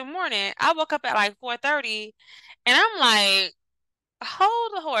 o'clock in the morning. I woke up at like 4:30 and I'm like,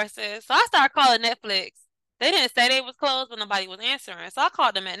 hold the horses. So I started calling Netflix. They didn't say they was closed, but nobody was answering. So I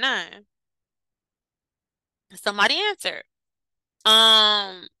called them at 9. Somebody answered.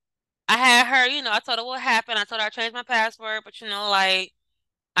 Um, I had her, I told her what happened. I told her I changed my password, but like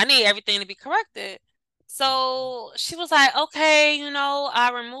I need everything to be corrected. So she was like, okay,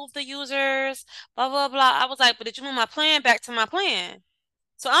 I removed the users, blah, blah, blah. I was like, but did you move my plan back to my plan?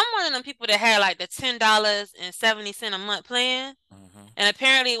 So I'm one of them people that had like the $10.70 a month plan. Mm-hmm. And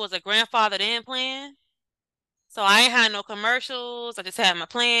apparently it was a grandfathered in plan. So I ain't had no commercials. I just had my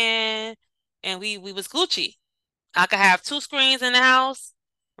plan and we was Gucci. I could have 2 screens in the house,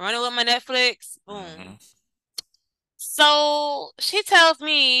 running with my Netflix, Mm-hmm. boom. So she tells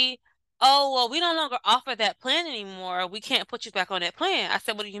me, oh, well, we no longer offer that plan anymore. We can't put you back on that plan. I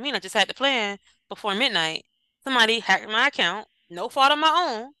said, what do you mean? I just had the plan before midnight. Somebody hacked my account, no fault of my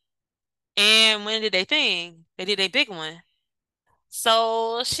own. And when did they thing? They did a big one.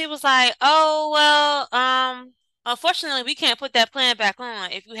 So she was like, oh, well, unfortunately, we can't put that plan back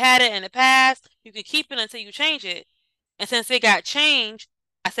on. If you had it in the past, you could keep it until you change it. And since it got changed,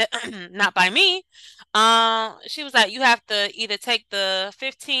 I said, not by me. She was like, you have to either take the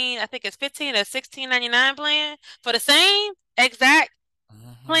 15, I think it's 15 or 16.99 plan for the same exact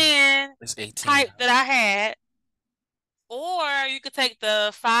Mm-hmm. plan It's 18 type that now. I had, or you could take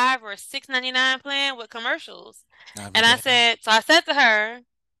the 5 or 6.99 plan with commercials. I'll be And damned. I said to her,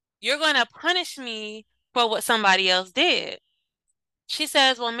 you're going to punish me for what somebody else did. She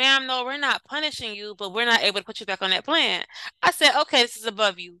says, well, ma'am, no, we're not punishing you, but we're not able to put you back on that plan. I said, okay, this is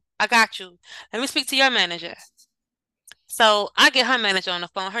above you. I got you. Let me speak to your manager. So I get her manager on the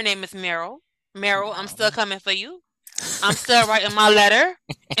phone. Her name is Meryl. Meryl, I'm still Um, coming for you. I'm still writing my letter.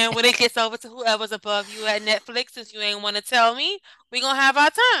 And when it gets over to whoever's above you at Netflix, since you ain't want to tell me, we gonna have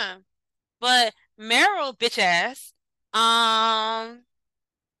our time. But Meryl, bitch ass, um,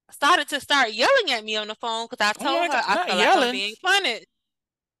 start yelling at me on the phone because I oh my told her God, I not feel like I'm yelling. being punished.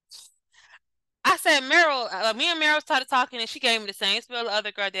 I said, Meryl, me and Meryl started talking and she gave me the same spiel the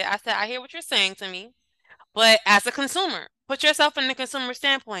other girl did. I said, I hear what you're saying to me, but as a consumer, put yourself in the consumer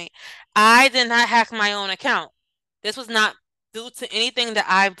standpoint. I did not hack my own account. This was not due to anything that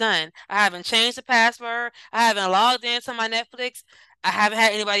I've done. I haven't changed the password. I haven't logged into my Netflix. I haven't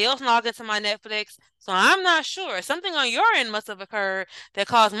had anybody else log into my Netflix. So I'm not sure. Something on your end must have occurred that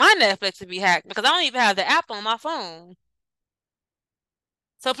caused my Netflix to be hacked because I don't even have the app on my phone.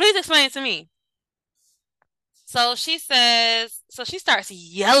 So please explain it to me. So she starts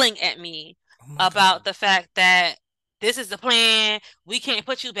yelling at me Oh my about God. the fact that this is the plan. We can't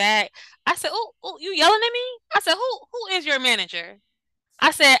put you back. I said, oh, you yelling at me? I said, who is your manager?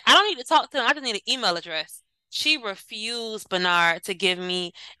 I said, I don't need to talk to them. I just need an email address. She refused, Bernard, to give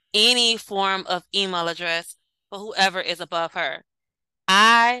me any form of email address for whoever is above her.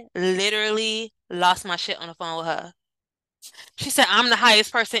 I literally lost my shit on the phone with her. She said, I'm the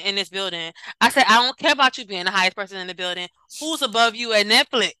highest person in this building. I said, I don't care about you being the highest person in the building. Who's above you at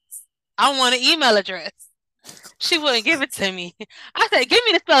Netflix? I want an email address. She wouldn't give it to me. I said, give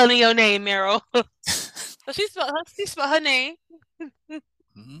me the spelling of your name, Meryl. So she spelled her name.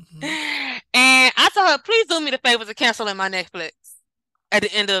 Hmm. And I told her, please do me the favor to canceling my Netflix at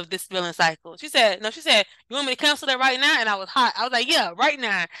the end of this billing cycle. She said, no, she said, you want me to cancel it right now? And I was hot. I was like, yeah, right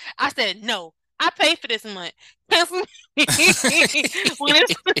now. I said, no, I paid for this month. Cancel me when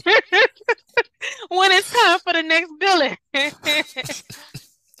it's when it's time for the next billing.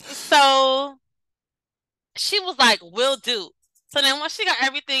 So she was like, will do. So then once she got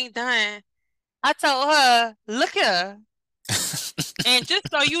everything done, I told her, look here. And just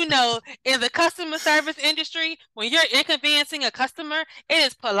so you know, in the customer service industry, when you're inconveniencing a customer, it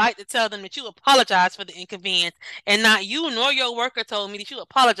is polite to tell them that you apologize for the inconvenience. And not you nor your worker told me that you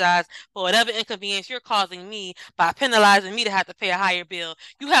apologize for whatever inconvenience you're causing me by penalizing me to have to pay a higher bill.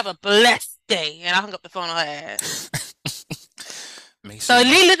 You have a blessed day. And I hung up the phone on her ass. Make sure So you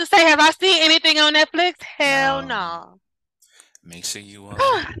needless to say, have I seen anything on Netflix? Hell no. no. Make sure you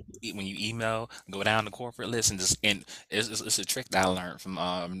when you email, go down the corporate list and just and it's a trick that I learned from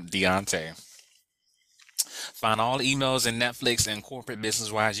Deontay. Find all the emails in Netflix and corporate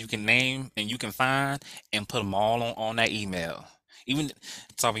business wise you can name and you can find and put them all on that email. Even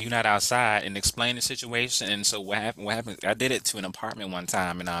talking you're not outside and explain the situation. And so what happened? What happened? I did it to an apartment one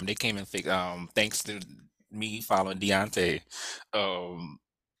time, and they came and fixed. Thanks to me following Deontay um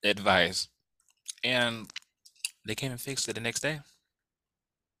advice, and they came and fixed it the next day.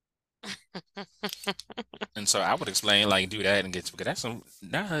 And so I would explain like do that and get because that's some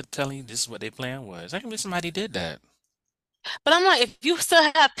not her telling you this is what their plan was. I can believe somebody did that. But I'm like, if you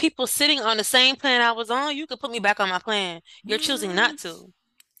still have people sitting on the same plan I was on, you could put me back on my plan. You're choosing not Mm, to.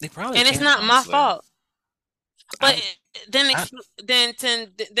 they probably And it's can't not my honestly. fault. I But then, I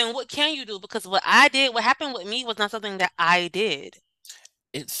then what can you do? Because what I did, what happened with me was not something that I did.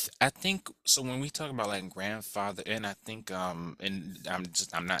 it's I think so when we talk about like grandfather and I think and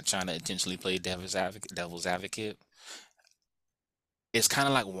I'm not trying to intentionally play devil's advocate. It's kind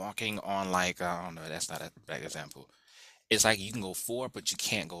of like walking on like I don't know, that's not a bad example. It's like you can go forward but you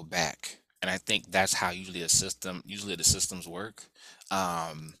can't go back. And I think that's how usually the systems work.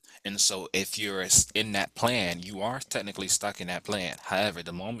 And so if you're in that plan, you are technically stuck in that plan. However,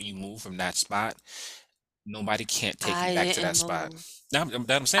 the moment you move from that spot, nobody can't take you I back to that didn't spot. move. Now,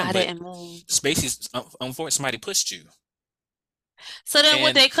 that I'm saying, I but didn't move. Spacey's unfortunately somebody pushed you, So then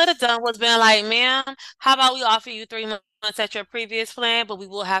what and they could have done was been like, ma'am, how about we offer you 3 months at your previous plan, but we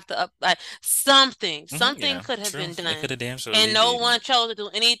will have to up like something. mhm, Something yeah, could have true. been They could done. have damn sure And no alleviated one it. chose to do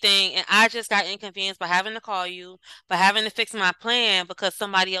anything. And I just got inconvenienced by having to call you, by having to fix my plan because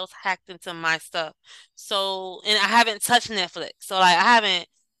somebody else hacked into my stuff. So, and I haven't touched Netflix. So like I haven't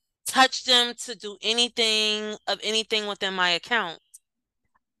touched them to do anything of anything within my account.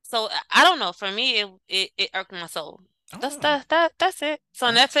 So I don't know. For me, it irked my soul. Oh, That's it. So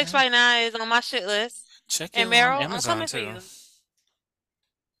Netflix okay. right now is on my shit list. Check And your Meryl, I'm Amazon coming for too. you.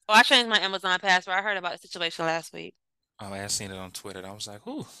 Oh, I changed my Amazon password. I heard about the situation last week. Oh, I seen it on Twitter. I was like,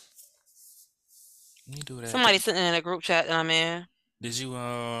 "Ooh, let me do that." Somebody sitting in a group chat that I'm in. Did you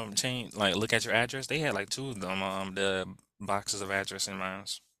change like look at your address? They had like two of them the boxes of address in mine.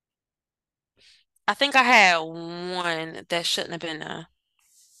 I think I had one that shouldn't have been there.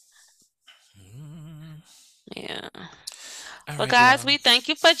 Mm. Yeah. All Well, right, guys, y'all. we thank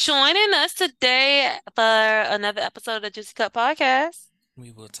you for joining us today for another episode of the Juicy Cup Podcast.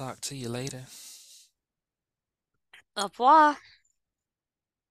 We will talk to you later. Au revoir.